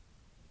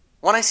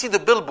 When I see the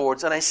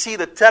billboards and I see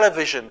the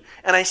television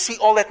and I see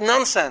all that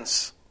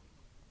nonsense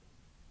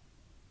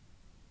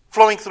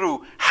flowing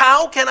through,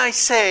 how can I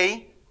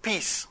say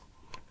peace?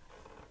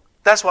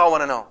 That's what I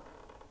want to know.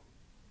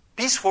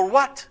 Peace for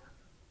what?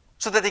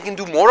 So that they can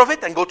do more of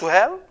it and go to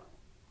hell?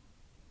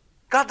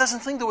 God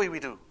doesn't think the way we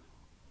do.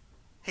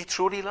 He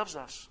truly loves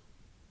us.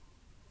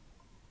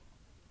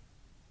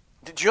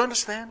 Did you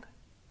understand?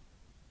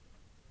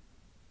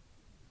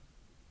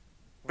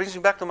 Brings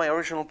me back to my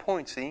original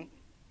point, see?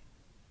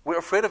 We're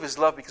afraid of His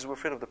love because we're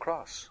afraid of the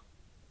cross.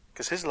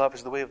 Because His love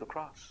is the way of the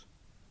cross.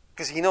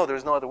 Because He knows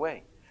there's no other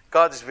way.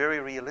 God is very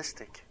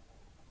realistic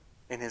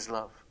in His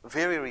love.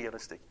 Very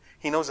realistic.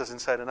 He knows us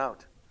inside and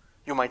out.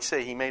 You might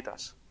say He made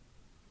us.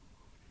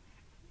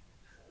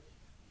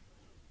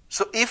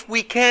 So if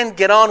we can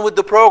get on with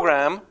the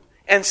program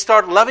and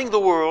start loving the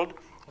world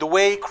the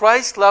way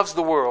Christ loves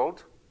the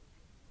world,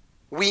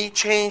 we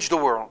change the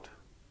world.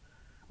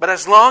 But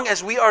as long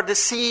as we are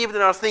deceived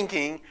in our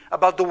thinking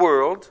about the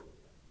world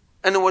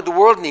and what the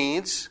world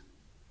needs,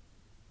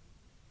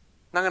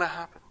 not going to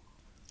happen.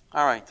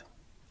 All right.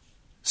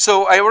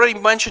 So I already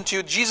mentioned to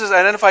you, Jesus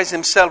identifies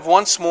Himself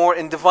once more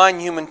in divine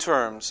human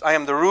terms. I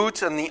am the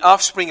root and the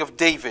offspring of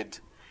David.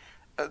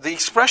 The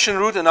expression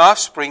root and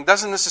offspring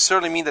doesn't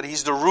necessarily mean that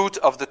He's the root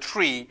of the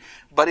tree,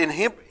 but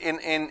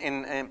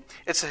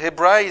it's a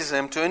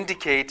Hebraism to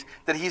indicate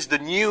that He's the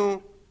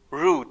new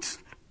root.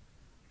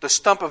 The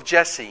stump of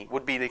Jesse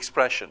would be the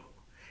expression.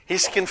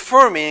 He's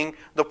confirming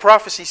the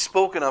prophecy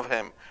spoken of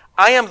Him.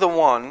 I am the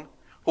one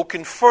who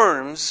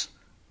confirms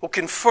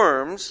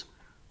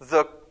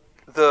the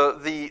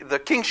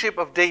kingship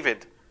of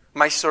David,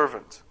 my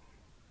servant.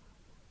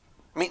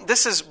 I mean,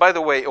 this is, by the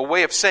way, a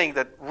way of saying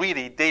that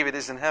really David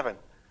is in heaven.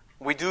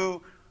 We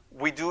do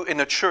in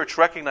the church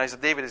recognize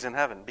that David is in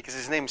heaven because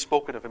his name is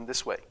spoken of him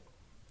this way,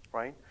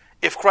 right?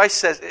 If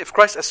Christ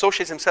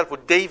associates Himself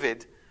with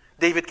David,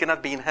 David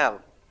cannot be in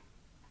hell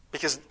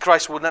because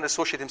Christ would not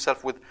associate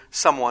Himself with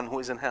someone who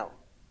is in hell.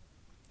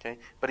 Okay,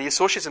 but He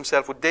associates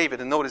Himself with David,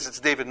 and notice it's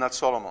David, not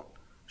Solomon,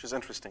 which is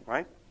interesting,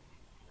 right?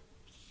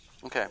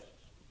 Okay.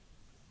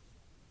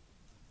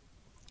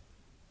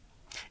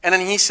 And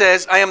then He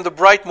says, I am the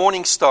bright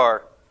morning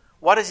star.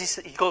 What does He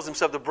say? He calls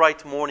Himself the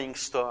bright morning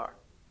star.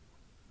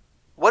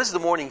 What is the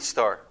morning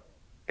star?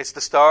 It's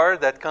the star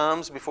that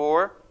comes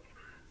before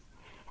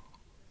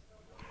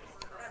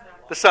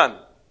the sun.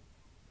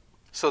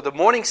 So the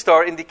morning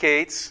star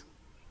indicates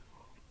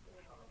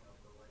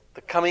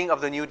the coming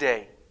of the new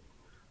day.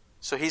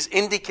 So He's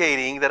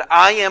indicating that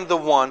I am the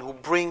one who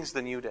brings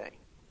the new day.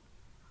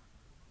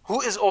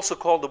 Who is also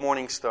called the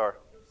morning star?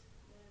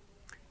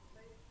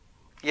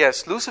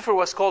 Yes, Lucifer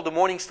was called the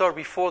morning star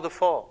before the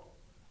fall,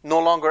 no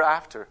longer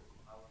after.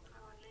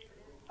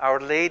 Our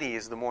Lady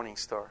is the morning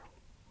star,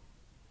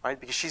 right?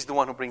 Because she's the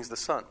one who brings the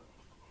sun,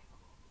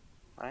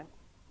 right?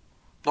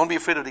 Don't be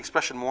afraid of the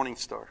expression morning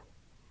star.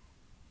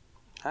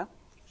 Huh?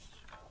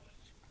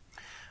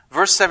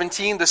 Verse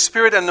 17, the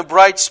Spirit and the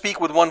bride speak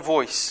with one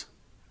voice.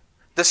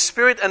 The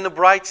Spirit and the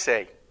bride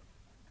say,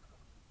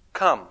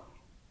 come.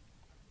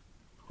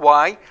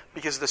 Why?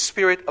 Because the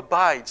Spirit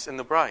abides in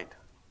the bride.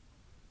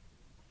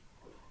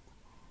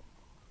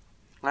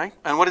 Right?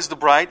 And what is the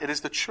bride? It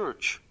is the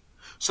church.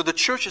 So the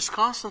church is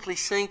constantly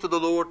saying to the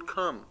Lord,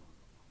 come.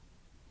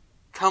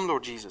 Come,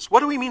 Lord Jesus. What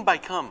do we mean by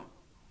come?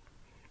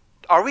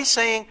 Are we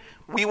saying,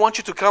 we want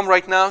you to come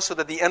right now so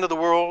that the end of the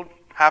world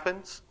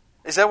happens?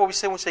 Is that what we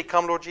say when we say,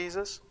 come, Lord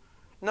Jesus?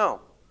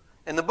 No.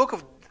 In the book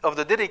of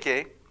the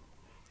Didache,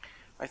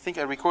 I think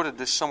I recorded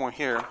this somewhere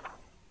here.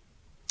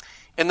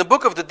 In the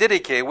book of the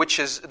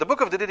Didache, the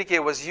book of the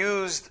Didache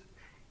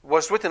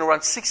was written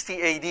around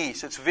 60 AD,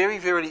 so it's very,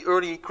 very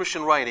early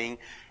Christian writing,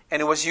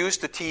 and it was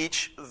used to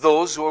teach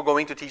those who are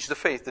going to teach the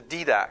faith, the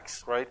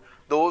didacts, right?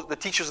 The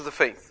teachers of the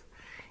faith.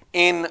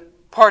 In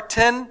part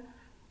 10,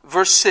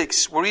 verse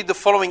 6, we read the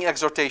following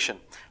exhortation.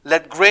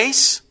 Let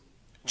grace,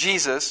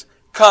 Jesus,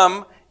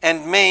 come,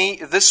 and may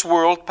this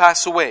world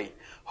pass away.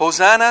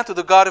 Hosanna to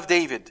the God of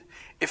David.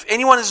 If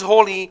anyone is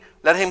holy,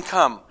 let him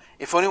come.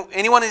 If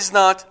anyone is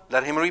not,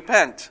 let him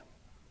repent.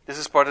 This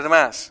is part of the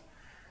Mass.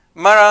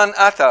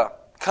 Maranatha,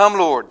 come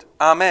Lord.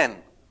 Amen.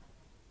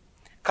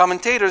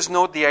 Commentators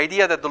note the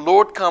idea that the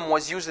Lord come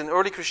was used in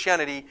early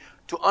Christianity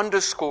to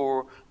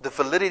underscore the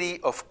validity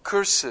of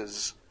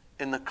curses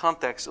in the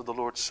context of the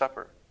Lord's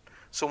Supper.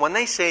 So when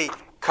they say,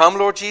 come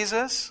Lord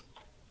Jesus,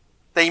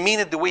 they mean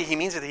it the way He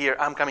means it here,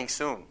 I'm coming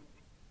soon.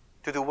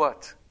 To do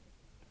what?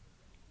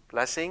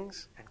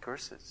 Blessings and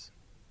curses.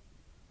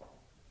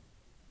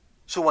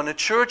 So when the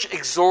church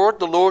exhorts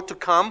the Lord to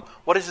come,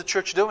 what is the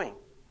church doing?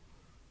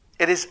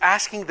 It is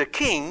asking the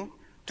King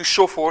to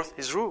show forth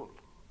His rule.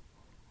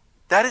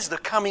 That is the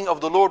coming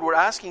of the Lord we're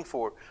asking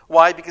for.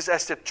 Why? Because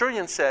as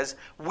Tertullian says,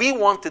 we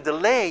want to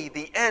delay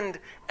the end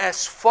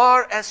as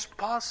far as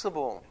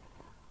possible.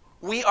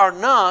 We are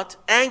not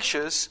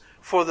anxious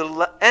for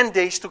the end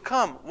days to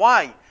come.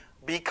 Why?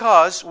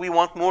 Because we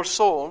want more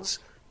souls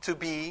to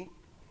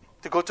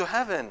go to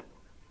heaven.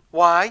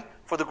 Why?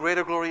 For the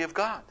greater glory of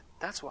God.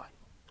 That's why.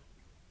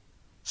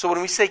 So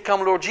when we say,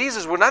 come Lord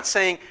Jesus, we're not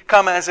saying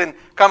come as in,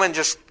 come and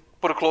just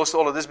put a close to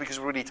all of this because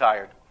we're really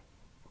tired.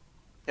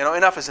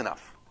 Enough is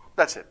enough.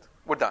 That's it.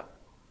 We're done.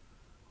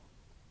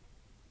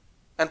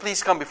 And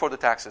please come before the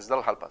taxes.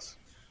 That'll help us.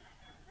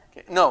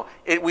 Okay. No,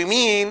 we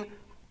mean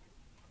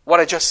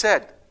what I just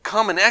said.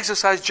 Come and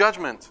exercise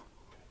judgment.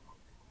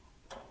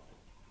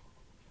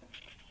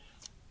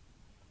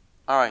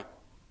 All right.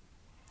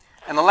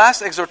 And the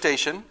last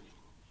exhortation,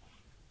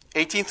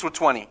 18 through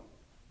 20.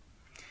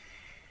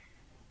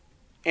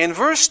 In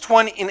verse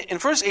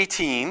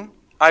 18,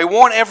 I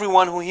warn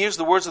everyone who hears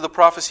the words of the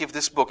prophecy of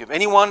this book. If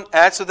anyone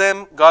adds to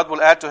them, God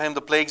will add to him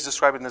the plagues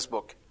described in this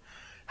book.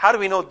 How do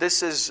we know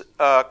this is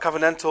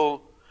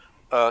covenantal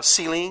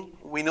sealing?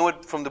 We know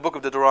it from the book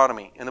of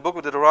Deuteronomy. In the book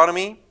of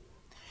Deuteronomy,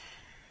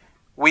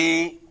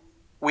 we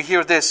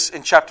hear this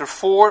in chapter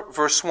 4,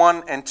 verse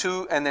 1 and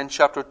 2, and then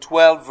chapter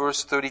 12,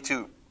 verse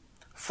 32.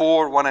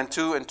 4, 1 and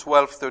 2, and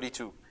 12,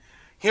 32.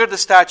 Here are the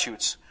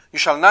statutes. You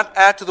shall not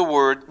add to the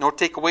word, nor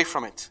take away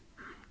from it.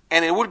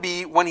 And it will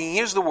be, when he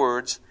hears the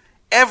words,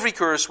 every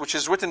curse which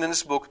is written in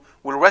this book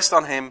will rest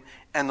on him,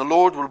 and the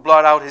Lord will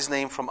blot out his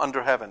name from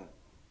under heaven.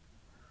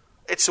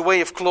 It's a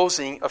way of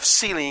closing, of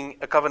sealing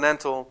a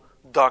covenantal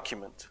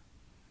document.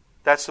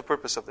 That's the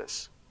purpose of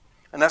this.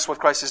 And that's what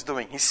Christ is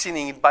doing. He's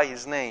sealing it by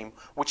his name,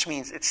 which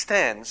means it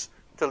stands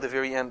till the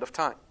very end of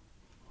time.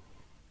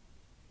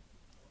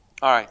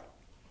 All right.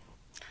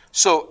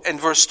 So, in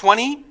verse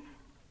 20,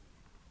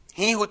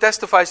 he who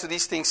testifies to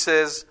these things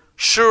says,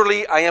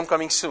 surely I am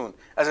coming soon.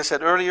 As I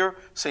said earlier,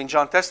 St.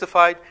 John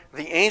testified,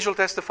 the angel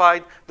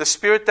testified, the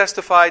Spirit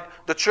testified,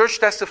 the church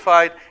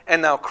testified,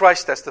 and now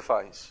Christ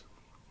testifies.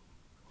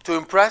 To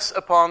impress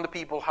upon the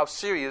people how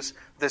serious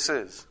this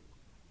is.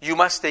 You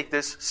must take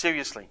this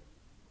seriously.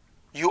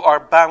 You are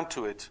bound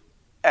to it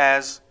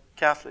as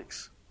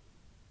Catholics.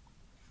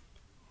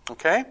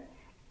 Okay?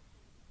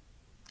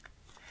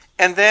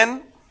 And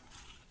then,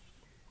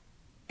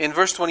 in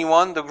verse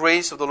 21, the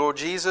grace of the Lord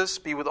Jesus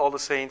be with all the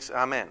saints.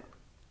 Amen.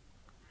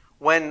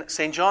 When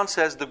St. John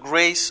says the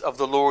grace of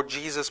the Lord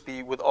Jesus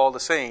be with all the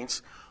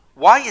saints,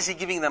 why is he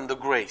giving them the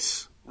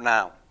grace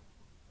now?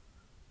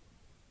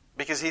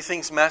 Because he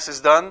thinks Mass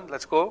is done,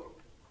 let's go?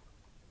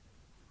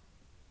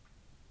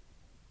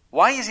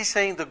 Why is he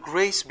saying the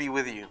grace be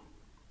with you?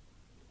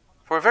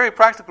 For a very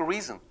practical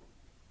reason.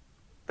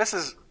 This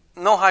is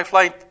no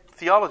high-flight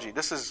theology.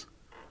 This is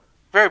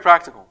very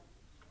practical.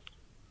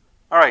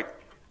 All right.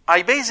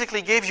 I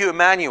basically gave you a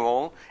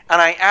manual,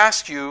 and I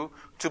asked you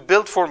to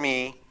build for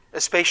me a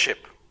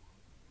spaceship.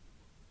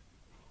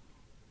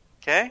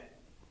 Okay?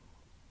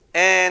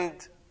 And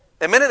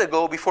a minute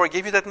ago, before I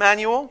gave you that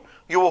manual,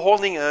 you were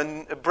holding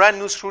a brand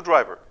new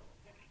screwdriver.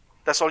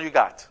 That's all you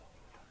got.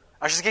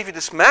 I just gave you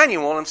this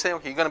manual, and I'm saying,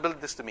 okay, you're going to build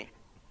this to me.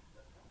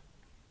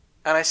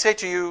 And I say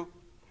to you,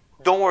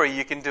 don't worry,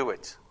 you can do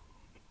it.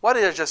 Why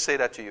did I just say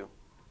that to you?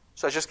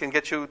 So I just can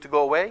get you to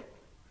go away?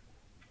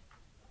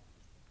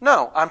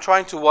 No, I'm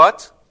trying to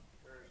what?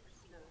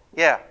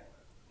 Yeah.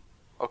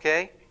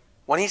 Okay?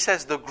 When he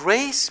says, the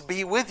grace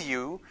be with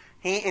you,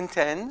 he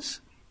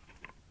intends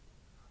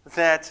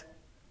that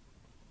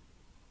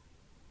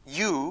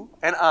you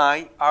and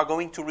I are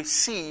going to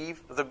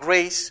receive the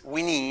grace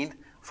we need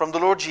from the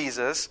Lord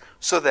Jesus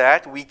so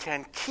that we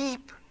can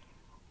keep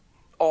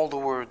all the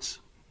words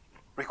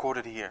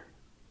recorded here.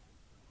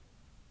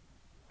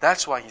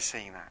 That's why he's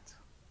saying that.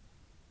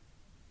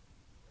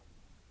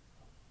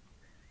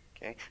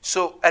 Okay?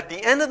 So at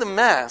the end of the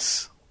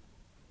Mass,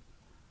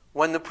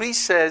 when the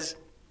priest says,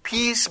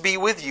 peace be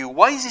with you,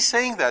 why is he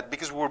saying that?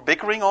 Because we're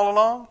bickering all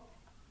along?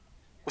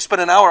 We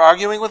spent an hour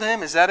arguing with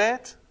him, is that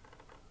it?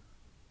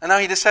 And now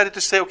he decided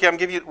to say, okay, I'm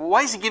giving you...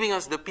 Why is he giving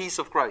us the peace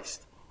of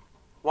Christ?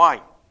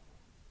 Why?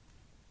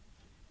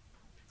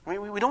 I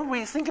mean, we don't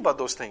really think about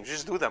those things. We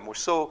just do them. We're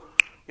so,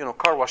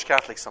 car wash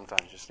Catholics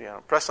sometimes. Just,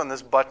 press on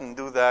this button,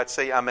 do that,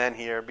 say amen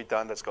here, be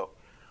done, let's go.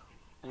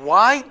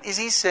 Why is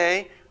he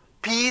saying,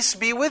 peace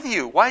be with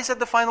you? Why is that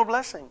the final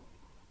blessing?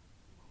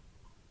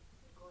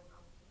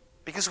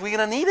 Because we're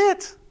going to need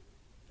it.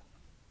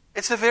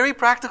 It's a very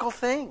practical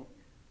thing.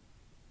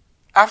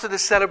 After the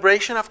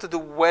celebration, after the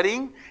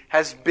wedding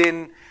has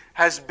been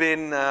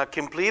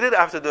completed,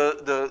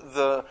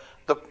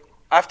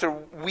 after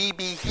we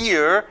be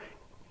here,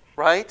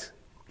 right,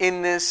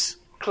 in this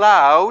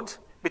cloud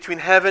between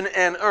heaven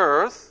and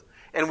earth,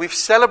 and we've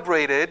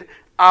celebrated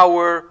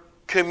our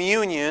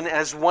communion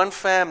as one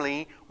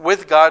family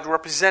with God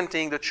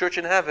representing the church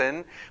in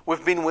heaven.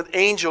 We've been with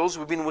angels,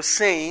 we've been with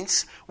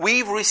saints.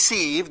 We've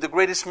received the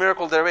greatest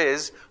miracle there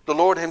is, the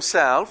Lord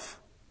Himself.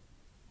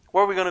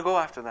 Where are we going to go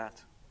after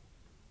that?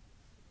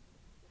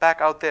 Back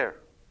out there.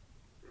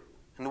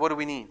 And what do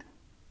we need?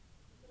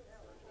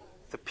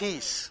 The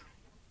peace.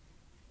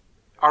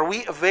 Are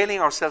we availing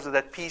ourselves of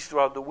that peace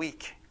throughout the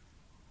week?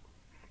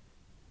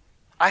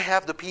 I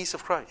have the peace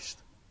of Christ.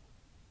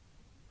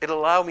 It'll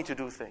allow me to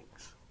do things.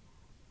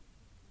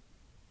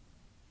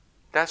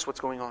 That's what's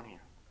going on here.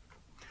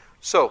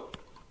 So,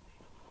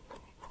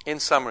 in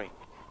summary,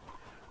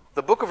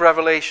 the book of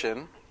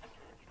Revelation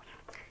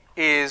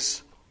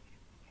is,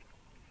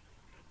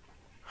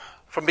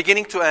 from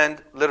beginning to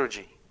end,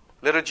 liturgy.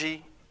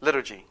 Liturgy,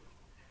 liturgy.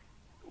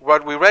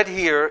 What we read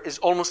here is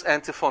almost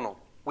antiphonal.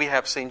 We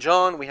have St.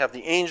 John, we have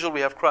the angel,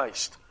 we have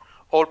Christ,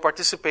 all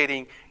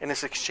participating in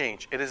this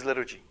exchange. It is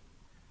liturgy.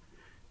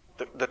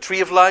 The tree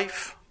of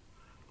life,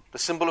 the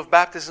symbol of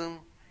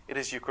baptism, it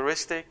is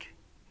Eucharistic.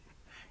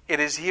 It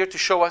is here to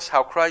show us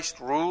how Christ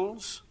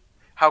rules,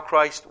 how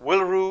Christ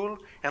will rule,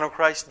 and how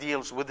Christ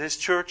deals with His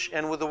church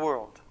and with the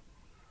world.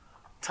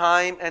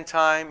 Time and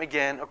time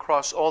again,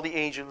 across all the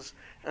ages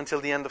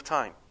until the end of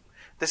time.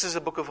 This is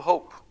a book of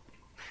hope.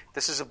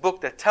 This is a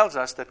book that tells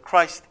us that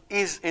Christ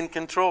is in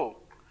control.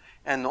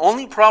 And the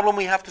only problem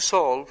we have to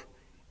solve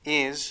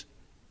is,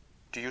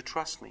 do you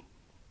trust me?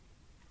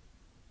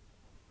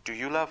 Do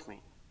you love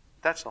me?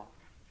 That's all.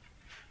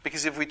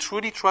 Because if we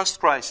truly trust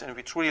Christ and if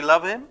we truly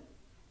love Him,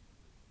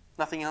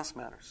 nothing else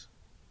matters.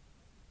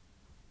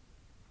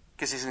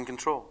 Because He's in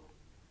control.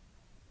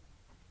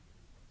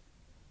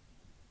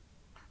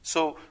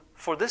 So,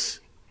 for this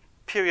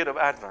period of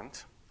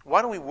Advent,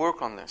 why don't we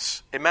work on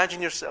this?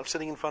 Imagine yourself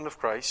sitting in front of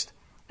Christ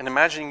and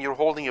imagining you're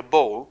holding a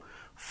bowl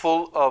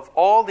full of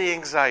all the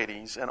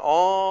anxieties and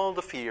all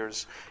the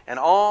fears and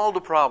all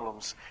the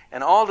problems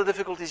and all the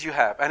difficulties you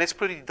have. And it's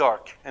pretty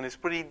dark and it's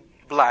pretty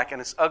black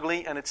and it's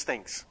ugly and it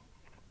stinks.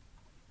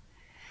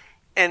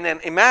 And then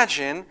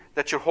imagine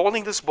that you're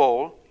holding this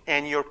bowl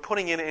and you're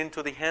putting it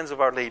into the hands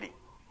of Our Lady.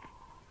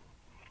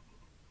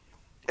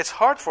 It's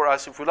hard for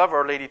us, if we love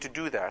Our Lady, to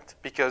do that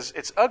because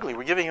it's ugly.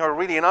 We're giving her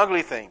really an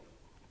ugly thing.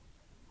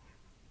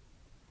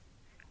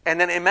 And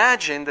then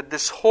imagine that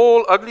this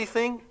whole ugly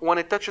thing, when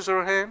it touches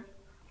her hand,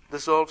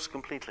 dissolves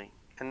completely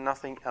and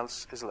nothing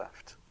else is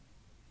left.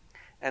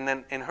 And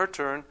then in her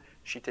turn,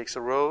 she takes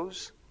a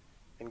rose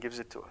and gives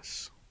it to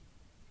us.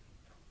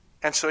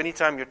 And so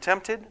anytime you're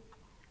tempted,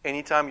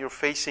 anytime you're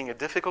facing a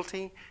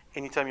difficulty,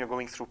 anytime you're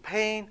going through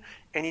pain,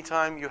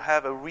 anytime you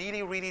have a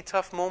really, really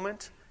tough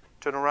moment,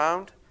 turn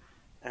around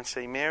and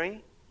say,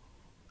 Mary,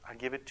 I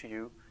give it to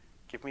you.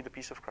 Give me the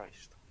peace of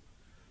Christ.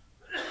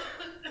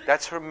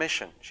 That's her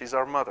mission. She's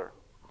our mother.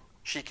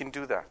 She can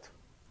do that.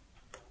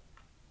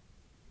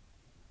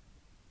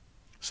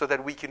 So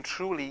that we can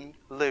truly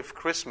live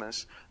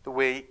Christmas the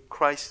way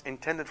Christ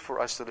intended for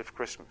us to live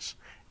Christmas.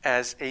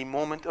 As a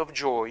moment of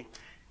joy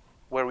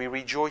where we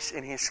rejoice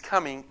in His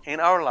coming in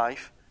our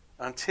life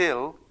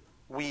until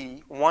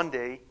we one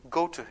day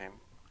go to Him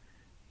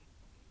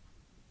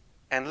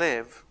and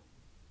live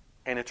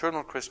an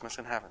eternal Christmas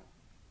in heaven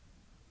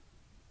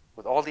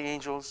with all the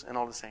angels and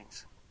all the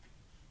saints.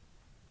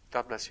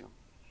 God bless you.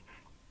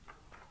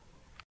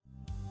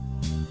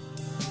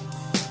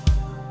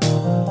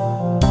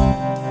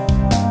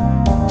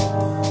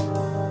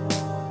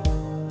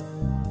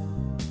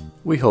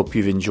 We hope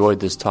you've enjoyed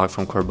this talk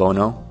from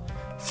Corbono.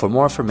 For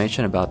more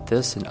information about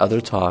this and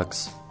other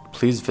talks,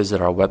 please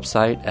visit our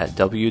website at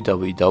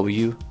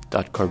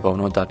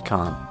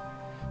www.corbono.com.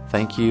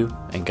 Thank you,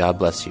 and God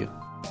bless you.